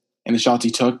missed and the shots he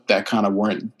took that kind of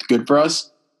weren't good for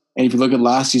us. And if you look at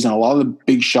last season, a lot of the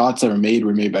big shots that were made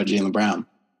by Jaylen Brown.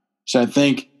 So I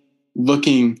think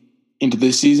looking into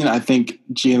this season, I think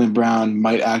Jaylen Brown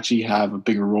might actually have a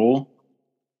bigger role.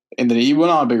 And then he will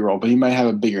not a bigger role, but he might have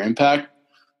a bigger impact.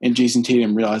 And Jason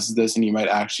Tatum realizes this, and he might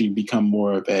actually become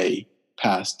more of a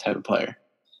pass type of player.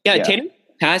 Yeah. Tatum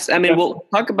pass. I mean, we'll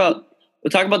talk about the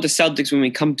Celtics when we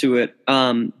come to it.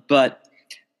 But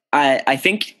I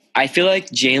feel like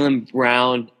Jaylen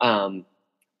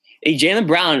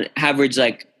Brown averaged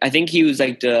I think he was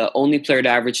like the only player to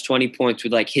average 20 points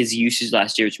with like his usage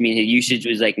last year, which means his usage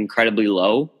was like incredibly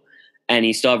low, and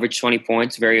he still averaged 20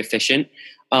 points, very efficient.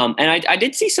 And I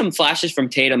did see some flashes from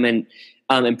Tatum and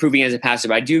improving as a passer.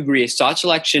 But I do agree, his shot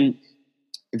selection,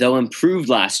 though improved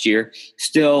last year,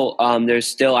 still I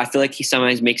feel like he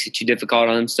sometimes makes it too difficult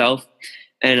on himself.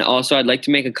 And also, I'd like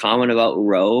to make a comment about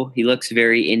Rowe. He looks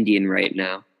very Indian right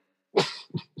now.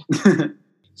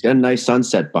 He's got a nice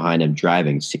sunset behind him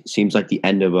driving. Seems like the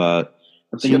end of I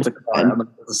think it's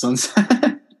the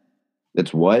sunset.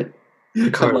 That's what? The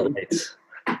car lights.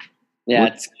 Yeah,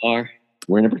 it's a car.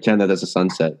 We're going to pretend that that's a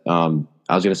sunset.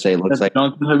 I was going to say it looks like...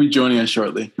 John will be joining us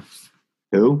shortly.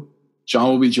 Who? John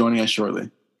will be joining us shortly.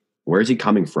 Where is he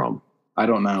coming from? I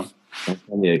don't know. Don't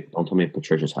tell me at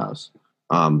Patricia's house.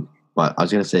 But I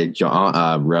was going to say,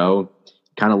 Rowe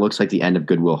kind of looks like the end of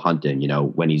Good Will Hunting,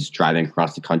 when he's driving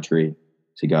across the country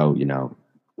to go,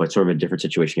 but sort of a different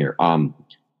situation here.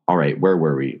 All right, where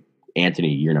were we? Anthony,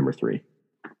 you're number 3.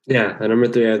 Yeah, at number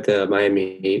 3, I have the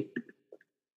Miami Heat.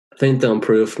 I think they'll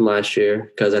improve from last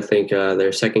year because I think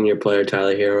their second-year player,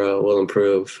 Tyler Hero, will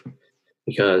improve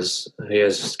because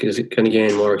he's going to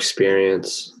gain more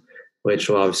experience, which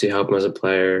will obviously help him as a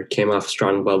player. Came off a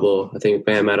strong bubble. I think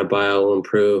Bam Adebayo will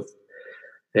improve.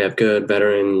 They have good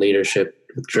veteran leadership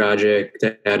with Dragic.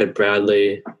 They added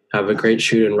Bradley. Have a great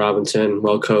shooter in Robinson,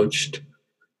 well coached.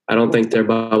 I don't think their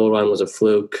bubble run was a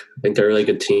fluke. I think they're a really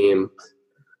good team.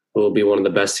 Will be one of the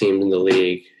best teams in the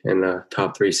league and a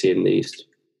top 3 seed in the East.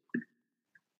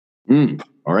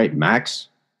 All right, Max.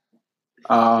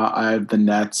 I have the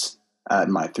Nets at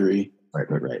my 3.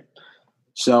 Right.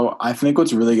 So I think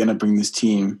what's really going to bring this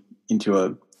team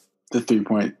into the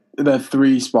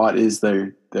 3 spot is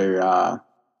their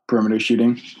perimeter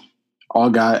shooting.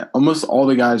 Almost all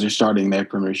the guys are starting their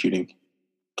perimeter shooting.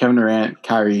 Kevin Durant,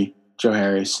 Kyrie, Joe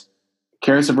Harris.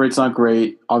 Caris LeVert's not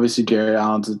great. Obviously, Jared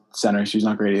Allen's a center, so he's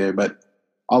not great either. But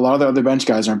a lot of the other bench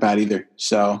guys aren't bad either.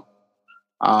 So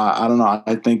I don't know.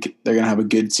 I think they're gonna have a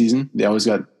good season. They have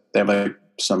like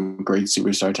some great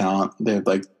superstar talent. They have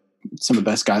like some of the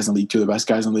best guys in the league, 2 of the best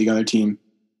guys in the league on their team.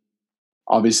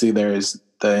 Obviously, there's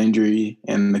the injury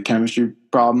and the chemistry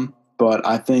problem, but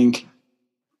I think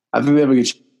they have a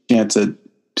good chance at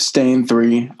staying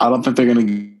 3. I don't think they're going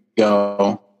to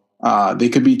go. They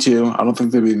could be 2. I don't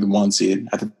think they'll be the 1 seed.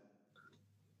 I think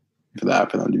for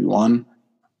them to be 1.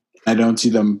 I don't see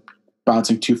them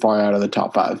bouncing too far out of the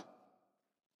top 5.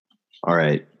 All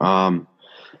right.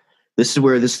 This is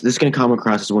where this is going to come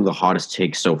across as one of the hottest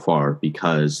takes so far,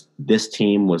 because this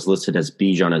team was listed as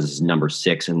Bijan as his number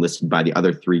 6 and listed by the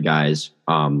other 3 guys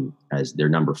as their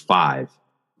number 5.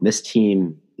 This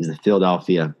team is the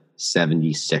Philadelphia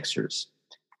 76ers.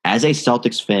 As a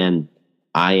Celtics fan,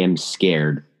 I am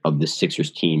scared of the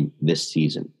Sixers team this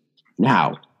season.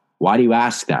 Now, why do you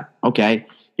ask that? Okay,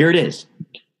 here it is.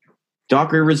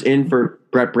 Doc Rivers in for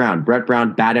Brett Brown. Brett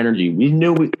Brown, bad energy. We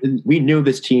knew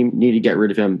this team needed to get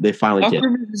rid of him. They finally did.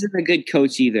 Doc Rivers isn't a good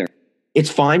coach either. It's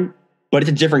fine, but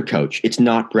it's a different coach. It's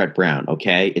not Brett Brown,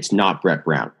 okay? It's not Brett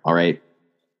Brown, all right?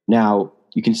 Now,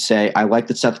 you can say, I like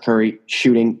the Seth Curry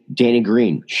shooting, Danny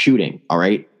Green shooting, all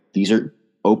right? These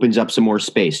opens up some more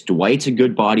space. Dwight's a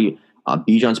good body.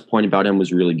 Bijan's point about him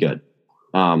was really good.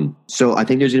 So I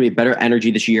think there's going to be better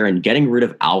energy this year, and getting rid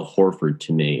of Al Horford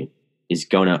to me is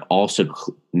going to also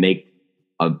make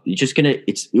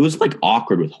it was like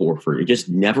awkward with Horford. It just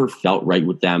never felt right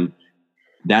with them.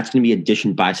 That's going to be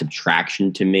addition by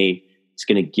subtraction to me. It's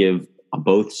going to give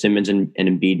both Simmons and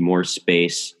Embiid more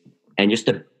space and just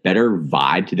a better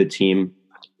vibe to the team.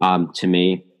 To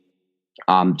me,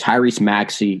 Tyrese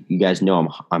Maxey, you guys know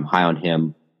I'm high on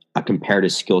him. I compared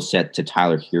his skill set to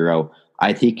Tyler Hero.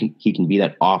 I think he can be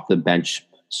that off the bench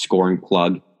scoring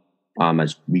plug.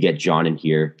 As we get John in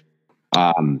here.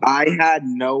 I had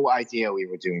no idea we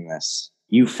were doing this.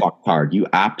 You fucktard. You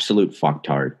absolute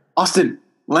fucktard. Austin,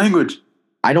 language.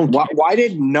 I don't. Why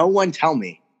did no one tell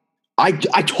me? I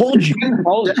told you.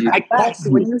 Max,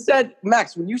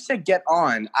 when you said get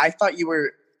on,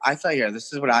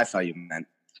 this is what I thought you meant.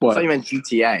 What? I thought you meant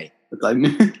GTA.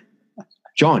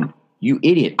 John, you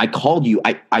idiot. I called you.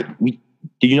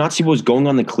 Did you not see what was going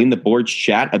on in the Clean the Boards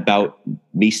chat about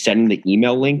me sending the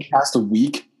email link? Past a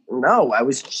week? No, I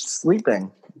was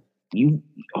sleeping.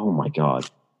 Oh my God.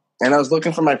 And I was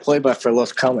looking for my playbook for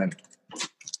Los Common.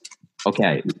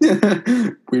 Okay.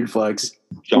 Weird flex.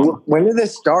 John, when did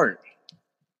this start?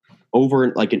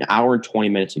 over like an hour and 20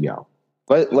 minutes ago.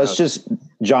 Let's just,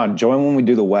 John, join when we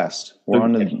do the West. We're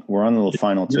on the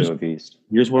final 2 of East.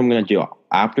 Here's what I'm going to do.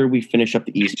 After we finish up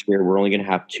the East here, we're only going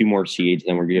to have 2 more seeds,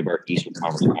 and we're going to give our Eastern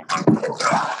Conference.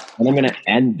 And I'm going to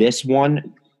end this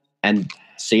one and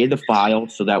save the file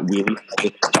so that we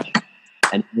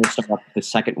and we'll start off with the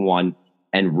second one.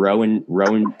 And Rowan,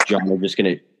 John are just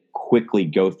going to quickly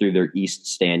go through their East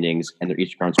standings and their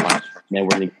Eastern Conference finals. And then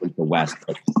we're going to go to the West.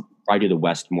 But try to do the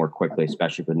West more quickly,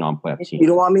 especially for the non-playoff team. You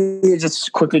don't want me to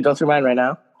just quickly go through mine right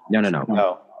now?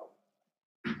 No.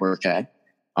 We're okay.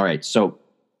 All right. So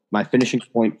my finishing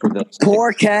point for the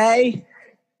 4K.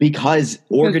 Because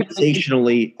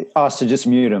organizationally, Austin, just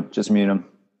mute him.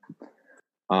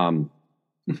 All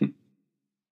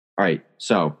right.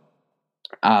 So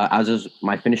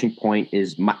my finishing point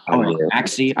is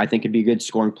Maxey. I think it'd be a good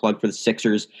scoring plug for the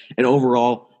Sixers. And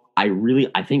overall, I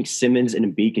think Simmons and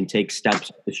Embiid can take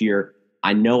steps this year.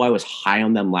 I know I was high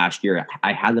on them last year.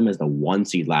 I had them as the 1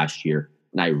 seed last year,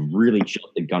 and I really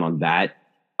jumped the gun on that.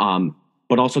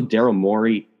 But also Daryl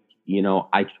Morey,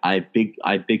 I have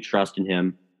big trust in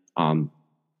him.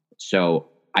 So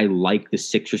I like the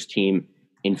Sixers team.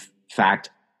 In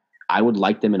fact, I would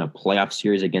like them in a playoff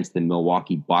series against the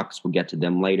Milwaukee Bucks. We'll get to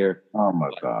them later. Oh my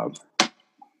God!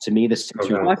 To me, the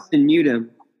Sixers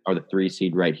are the 3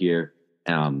 seed right here.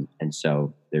 And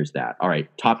so there's that. All right,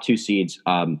 top 2 seeds.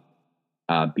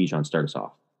 Bijan, start us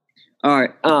off. All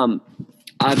right.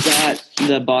 I've got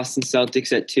the Boston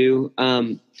Celtics at 2.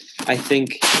 I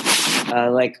think,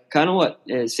 like kind of what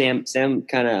Sam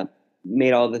kind of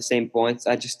made all the same points.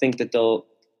 I just think that they'll.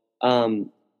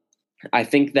 I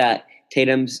think that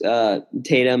Tatum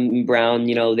and Brown,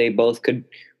 they both could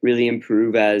really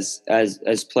improve as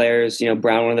players.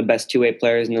 Brown, one of the best 2-way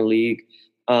players in the league.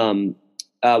 One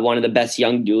of the best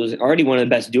young duos, already one of the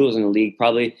best duos in the league,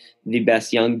 probably the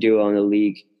best young duo in the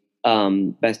league,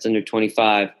 best under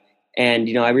 25.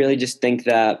 And, I really just think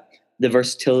that the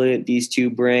versatility that these two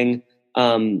bring,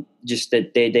 just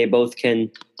that they both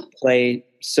can play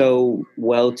so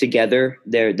well together.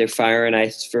 They're fire and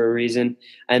ice for a reason.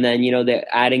 And then, they're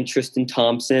adding Tristan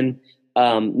Thompson,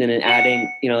 and then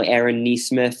adding, Aaron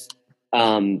Nesmith,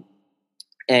 and,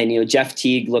 Jeff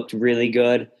Teague looked really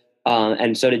good.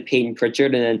 And so did Peyton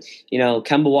Pritchard. And then,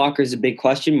 Kemba Walker is a big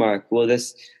question mark. Will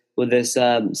this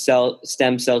stem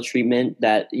cell treatment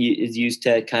that is used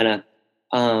to kind of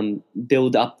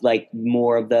build up the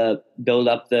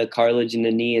cartilage in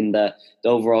the knee and the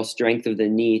overall strength of the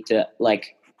knee to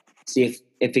see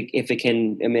if it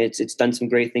can. I mean, it's done some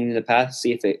great things in the past.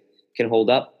 See if it can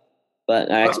hold up.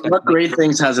 But I expect what great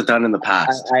things has it done in the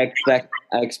past? I expect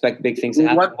I expect big things to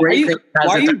happen. What great thing has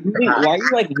Why are it you done in the rooting? past? Why are you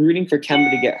like rooting for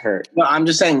Kemba to get hurt? No, I'm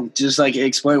just saying, just like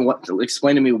explain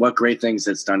to me what great things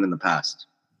it's done in the past.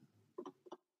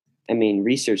 I mean,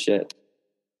 research it.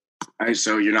 All right,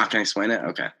 so you're not going to explain it?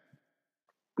 Okay.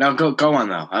 No, go on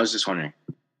though. I was just wondering.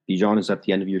 Dijon, is that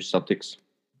the end of your Celtics?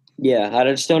 Yeah, I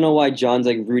just don't know why John's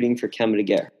like rooting for Kemba to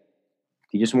get hurt.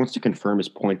 He just wants to confirm his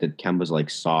point that Kemba's like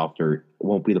soft or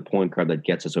won't be the point guard that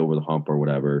gets us over the hump or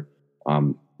whatever.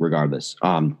 Regardless.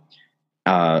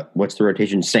 What's the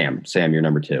rotation? Sam, you're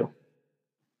number 2.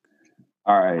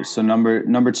 All right. So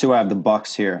number 2, I have the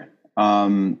Bucks here.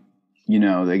 They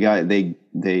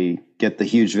get the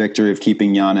huge victory of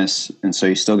keeping Giannis, and so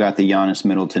you still got the Giannis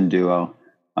Middleton duo.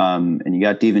 And you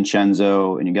got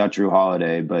DiVincenzo and you got Drew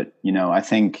Holiday, but I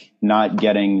think not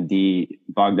getting the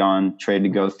Bogdan trade to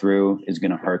go through is going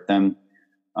to hurt them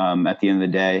at the end of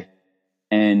the day.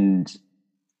 And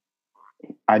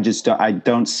I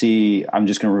don't see. I'm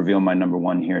just going to reveal my number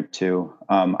 1 here too.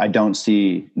 I don't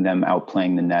see them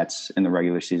outplaying the Nets in the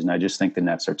regular season. I just think the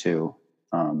Nets are too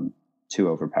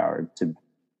overpowered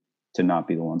to not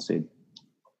be the 1 seed.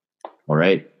 All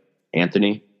right,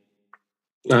 Anthony.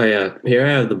 Oh yeah, here I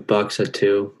have the Bucks at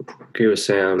 2. Agree with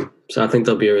Sam. So I think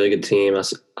they'll be a really good team.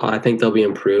 I think they'll be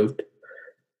improved,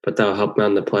 but that'll help them out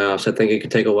in the playoffs. I think it could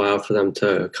take a while for them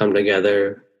to come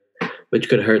together, which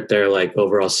could hurt their like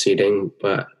overall seeding.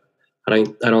 But I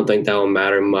don't think that will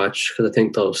matter much because I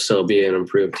think they'll still be an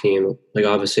improved team. Like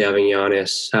obviously having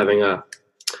Giannis, having a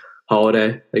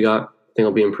Holiday, I think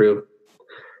will be improved,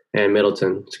 and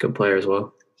Middleton is a good player as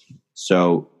well.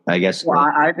 So I guess. Well,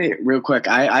 I think real quick.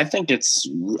 I think it's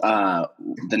the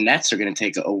Nets are going to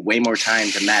take a way more time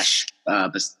to mesh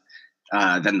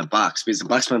than the Bucks, because the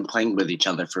Bucks have been playing with each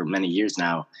other for many years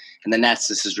now. And the Nets,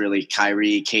 this is really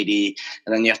Kyrie, KD,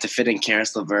 and then you have to fit in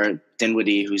Karis LeVert,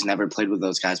 Dinwiddie, who's never played with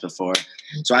those guys before.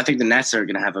 So I think the Nets are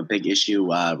going to have a big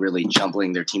issue really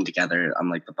jumbling their team together,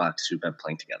 unlike the Bucks, who've been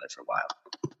playing together for a while.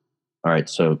 All right,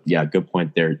 so yeah, good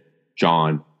point there,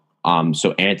 John.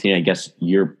 So Anthony, I guess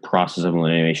your process of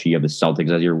elimination, you have the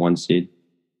Celtics as your 1 seed.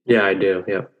 Yeah, I do.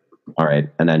 Yeah. All right,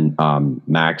 and then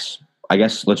Max, I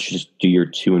guess let's just do your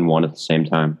 2 and 1 at the same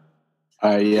time.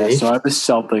 Yeah. So I have the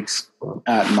Celtics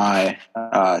at my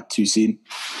 2 seed.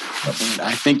 And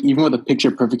I think even with a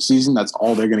picture perfect season, that's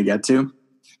all they're going to get to.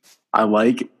 I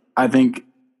think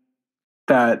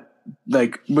that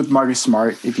like with Marcus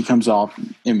Smart, if he comes off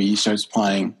and he starts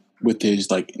playing with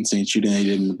his like insane shooting they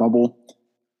did in the bubble,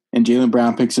 and Jaylen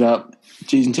Brown picks it up,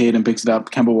 Jason Tatum picks it up,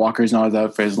 Kemba Walker's not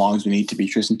out for as long as we need to be.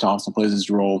 Tristan Thompson plays his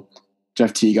role.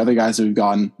 Jeff Teague, other guys that we've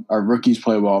gotten, our rookies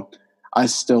play well. I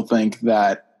still think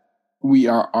that we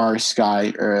are our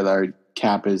sky or our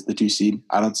cap is the 2 seed.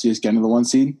 I don't see us getting to the 1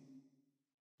 seed.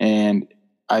 And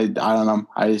I don't know.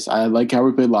 I like how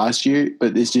we played last year,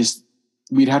 but it's just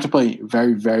we'd have to play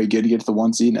very, very good to get to the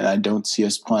 1 seed, and I don't see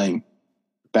us playing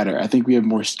better. I think we have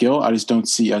more skill. I just don't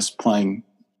see us playing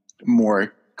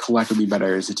more collectively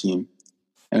better as a team.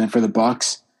 And then for the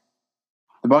Bucks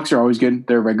are always good.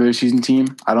 They're a regular season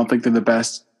team. I don't think they're the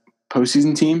best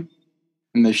postseason team,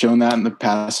 and they've shown that in the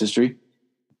past history.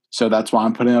 So that's why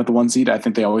I'm putting out the 1 seed. I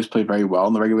think they always play very well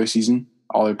in the regular season.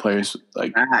 All their players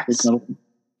like Facts.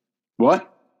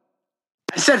 What?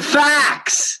 I said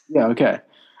facts. Yeah, okay.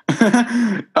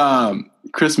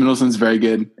 Chris Middleton's very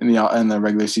good in the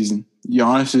regular season.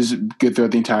 Giannis is good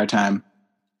throughout the entire time.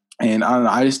 And I don't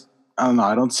know.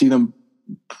 I don't see them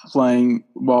playing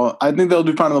well. I think they'll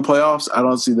do fine in the playoffs. I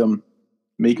don't see them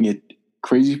making it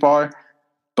crazy far,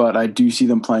 but I do see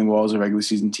them playing well as a regular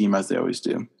season team, as they always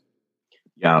do.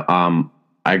 Yeah,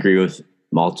 I agree with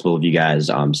multiple of you guys.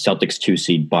 Celtics 2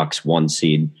 seed, Bucks 1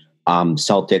 seed.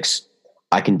 Celtics,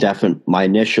 I can definitely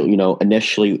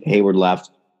initially Hayward left.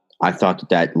 I thought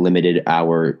that limited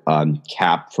our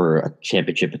cap for a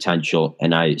championship potential,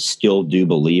 and I still do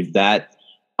believe that.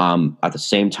 At the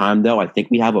same time, though, I think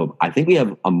we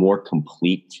have a more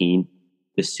complete team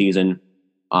this season.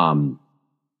 I don't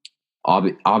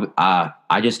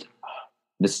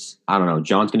know.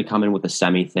 John's going to come in with the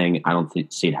semi thing. I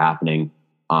don't see it happening.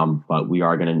 But we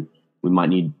might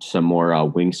need some more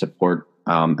wing support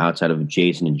outside of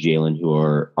Jason and Jaylen, who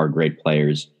are great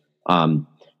players.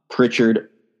 Pritchard,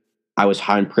 I was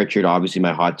high on Pritchard. Obviously,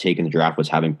 my hot take in the draft was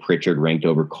having Pritchard ranked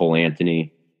over Cole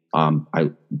Anthony.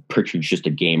 Pritchard's just a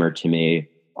gamer to me.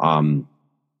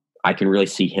 I can really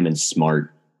see him and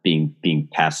Smart being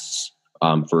pests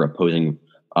for opposing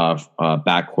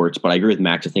backcourts. But I agree with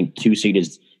Max. I think 2 seed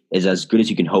is as good as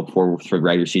you can hope for the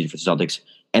regular season for the Celtics.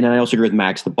 And then I also agree with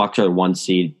Max. The Bucks are the 1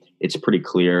 seed. It's pretty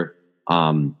clear.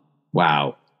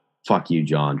 Wow. Fuck you,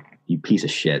 John. You piece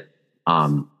of shit.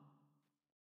 The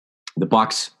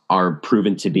Bucks, are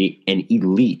proven to be an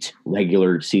elite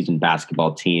regular season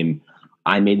basketball team.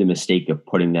 I made the mistake of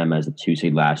putting them as a 2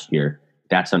 seed last year.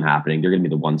 That's not happening. They're going to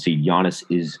be the 1 seed. Giannis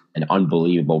is an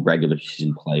unbelievable regular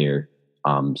season player.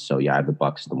 So yeah, I have the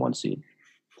Bucks as the 1 seed.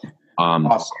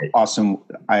 Awesome.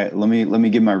 Let me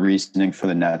give my reasoning for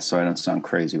the Nets so I don't sound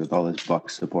crazy with all this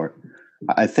Bucks support.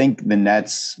 I think the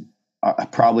Nets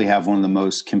probably have one of the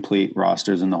most complete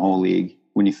rosters in the whole league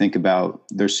when you think about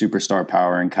their superstar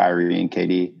power in Kyrie and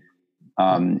KD.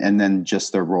 And then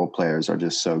just their role players are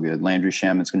just so good. Landry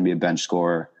Shamit's going to be a bench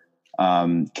scorer.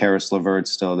 Karis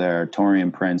LeVert's still there.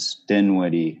 Taurean Prince,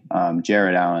 Dinwiddie,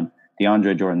 Jared Allen,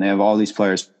 DeAndre Jordan. They have all these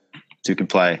players who can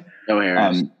play.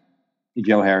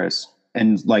 Joe Harris.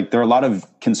 And like, there are a lot of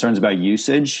concerns about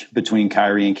usage between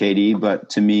Kyrie and KD, but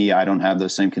to me, I don't have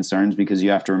those same concerns because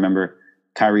you have to remember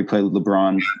Kyrie played with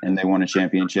LeBron and they won a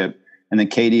championship. And then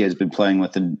KD has been playing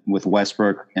with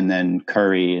Westbrook and then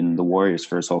Curry and the Warriors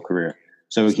for his whole career.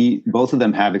 So both of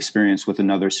them have experience with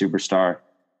another superstar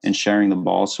and sharing the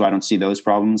ball. So I don't see those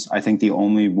problems. I think the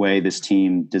only way this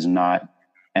team does not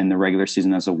end the regular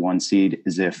season as a 1 seed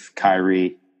is if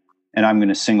Kyrie, and I'm going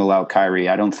to single out Kyrie.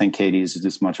 I don't think KD is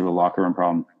this much of a locker room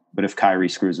problem, but if Kyrie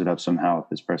screws it up somehow with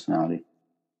his personality.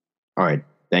 All right.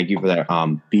 Thank you for that.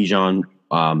 Bijan,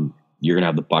 you're going to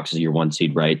have the Bucks as your 1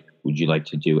 seed, right? Would you like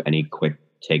to do any quick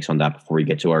takes on that before we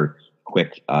get to our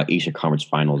quick Eastern Conference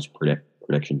Finals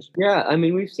predictions? Yeah, I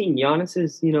mean, we've seen Giannis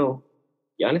is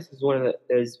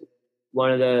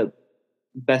one of the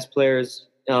best players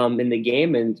in the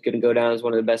game, and is going to go down as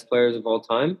one of the best players of all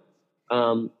time.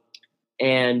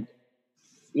 And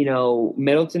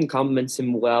Middleton complements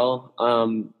him well.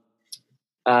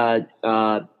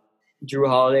 Drew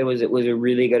Holiday was a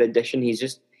really good addition. He's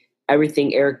just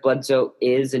everything Eric Bledsoe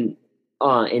is, and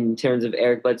in terms of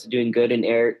Eric Bledsoe doing good and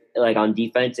Eric on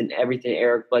defense, and everything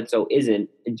Eric Bledsoe isn't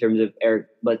in terms of Eric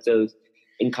Bledsoe's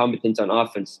incompetence on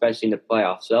offense, especially in the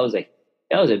playoffs. So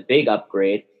that was a big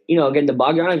upgrade. Again, the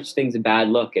Bogdanovich thing's a bad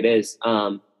look. It is,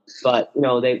 but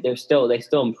they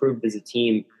still improved as a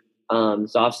team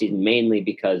this offseason, mainly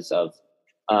because of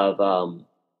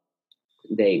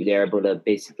they're able to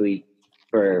basically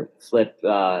flip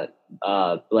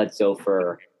Bledsoe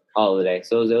for Holiday.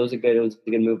 So it was a good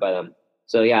move by them.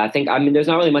 So yeah, there's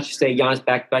not really much to say. Giannis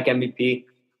back-to-back MVP.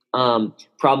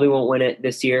 Probably won't win it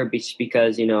this year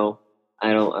because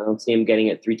I don't see him getting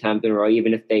it 3 times in a row.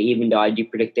 Even though I do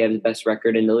predict they have the best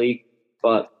record in the league.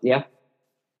 But yeah.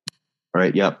 All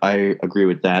right. Yep, I agree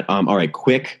with that. All right,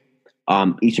 quick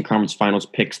Eastern Conference Finals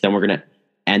picks. Then we're gonna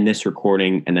end this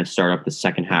recording and then start up the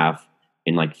second half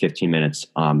in 15 minutes.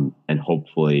 And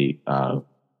hopefully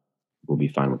we'll be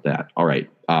fine with that. All right.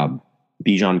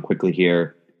 Bijan, quickly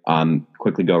here.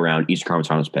 Quickly go around Eastern Conference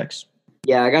Finals picks.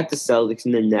 Yeah, I got the Celtics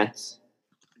and the Nets.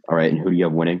 All right, and who do you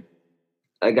have winning?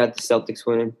 I got the Celtics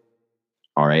winning.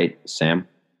 All right, Sam?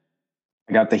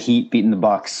 I got the Heat beating the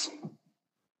Bucks.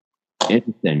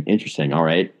 Interesting. All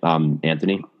right,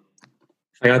 Anthony?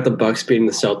 I got the Bucks beating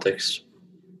the Celtics.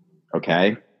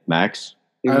 Okay, Max?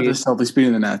 I have the Celtics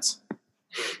beating the Nets.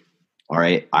 All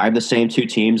right, I have the same 2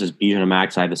 teams as Bijan and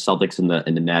Max. I have the Celtics and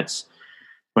the Nets.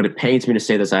 But it pains me to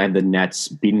say this. I have the Nets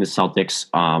beating the Celtics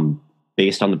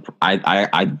based on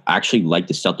I actually like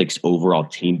the Celtics overall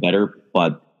team better,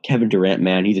 but Kevin Durant,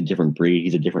 man, he's a different breed.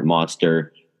 He's a different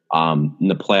monster. In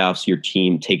the playoffs, your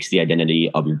team takes the identity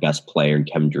of your best player, and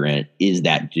Kevin Durant is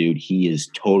that dude. He is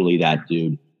totally that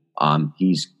dude.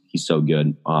 He's so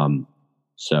good.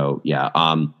 So yeah.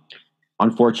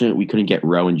 Unfortunate we couldn't get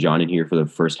Roe and John in here for the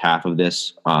first half of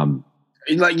this.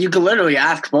 You could literally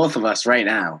ask both of us right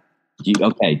now.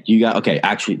 Okay,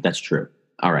 actually, that's true.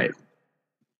 All right.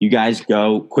 You guys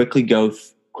quickly go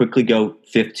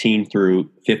 15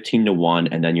 to 1,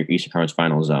 and then your Eastern Conference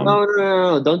Finals.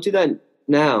 No. Don't do that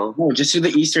now. No, just do the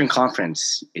Eastern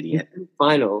Conference, idiot.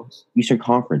 Finals. Eastern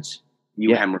Conference.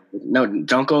 No,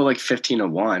 don't go 15 to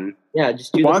 1. Yeah,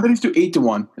 just do Why don't they do 8 to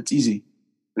 1? It's easy.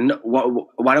 No,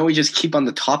 why don't we just keep on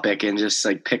the topic and just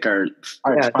pick our...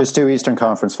 All right, just do Eastern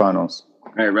Conference Finals.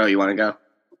 All right, Ro, you want to go?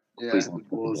 Yeah, Please. the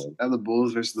Bulls. I have the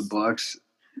Bulls versus the Bucks.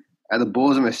 I have the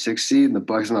Bulls are my 6th seed and the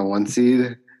Bucks are my 1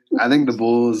 seed. I think the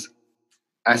Bulls.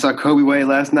 I saw Kobe White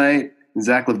last night and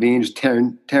Zach LaVine just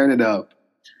tearing it up.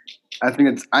 I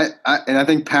think I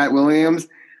think Pat Williams.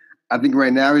 I think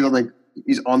right now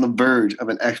he's on the verge of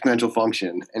an exponential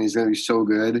function, and he's going to be so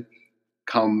good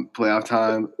come playoff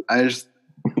time. Because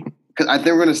I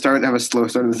think we're going to have a slow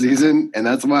start of the season, and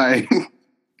that's why.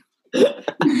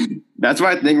 That's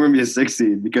why I think we're going to be a 6th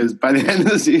seed, because by the end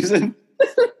of the season,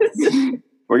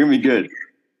 we're going to be good.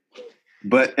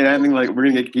 And I think we're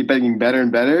going to keep getting better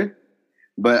and better.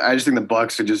 But I just think the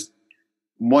Bucks are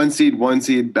one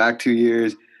seed, back 2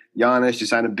 years. Giannis just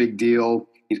signed a big deal.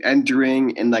 He's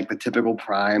entering in like the typical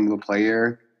prime of a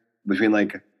player between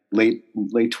like late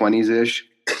 20s ish,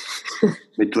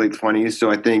 mid to late 20s.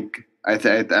 So I think I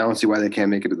don't see why they can't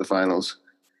make it to the finals.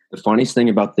 The funniest thing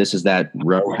about this is that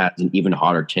Rowe has an even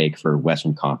hotter take for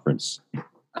Western Conference.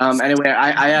 Anyway,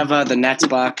 I have the Nets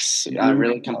Bucks,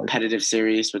 really competitive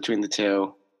series between the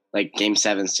two, like Game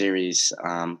 7 series. But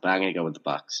I'm gonna go with the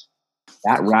Bucks.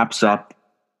 That wraps up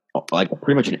like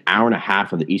pretty much an hour and a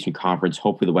half of the Eastern Conference.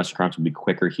 Hopefully the Western Conference will be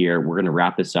quicker here. We're gonna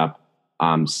wrap this up,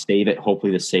 save it.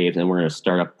 Hopefully the saves, and we're gonna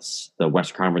start up the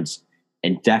Western Conference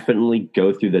and definitely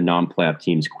go through the non-playoff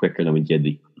teams quicker than we did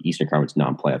the Eastern Conference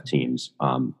non-playoff teams.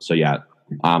 So yeah,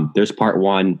 there's part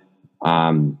one.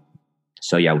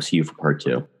 So yeah, we'll see you for part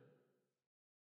two.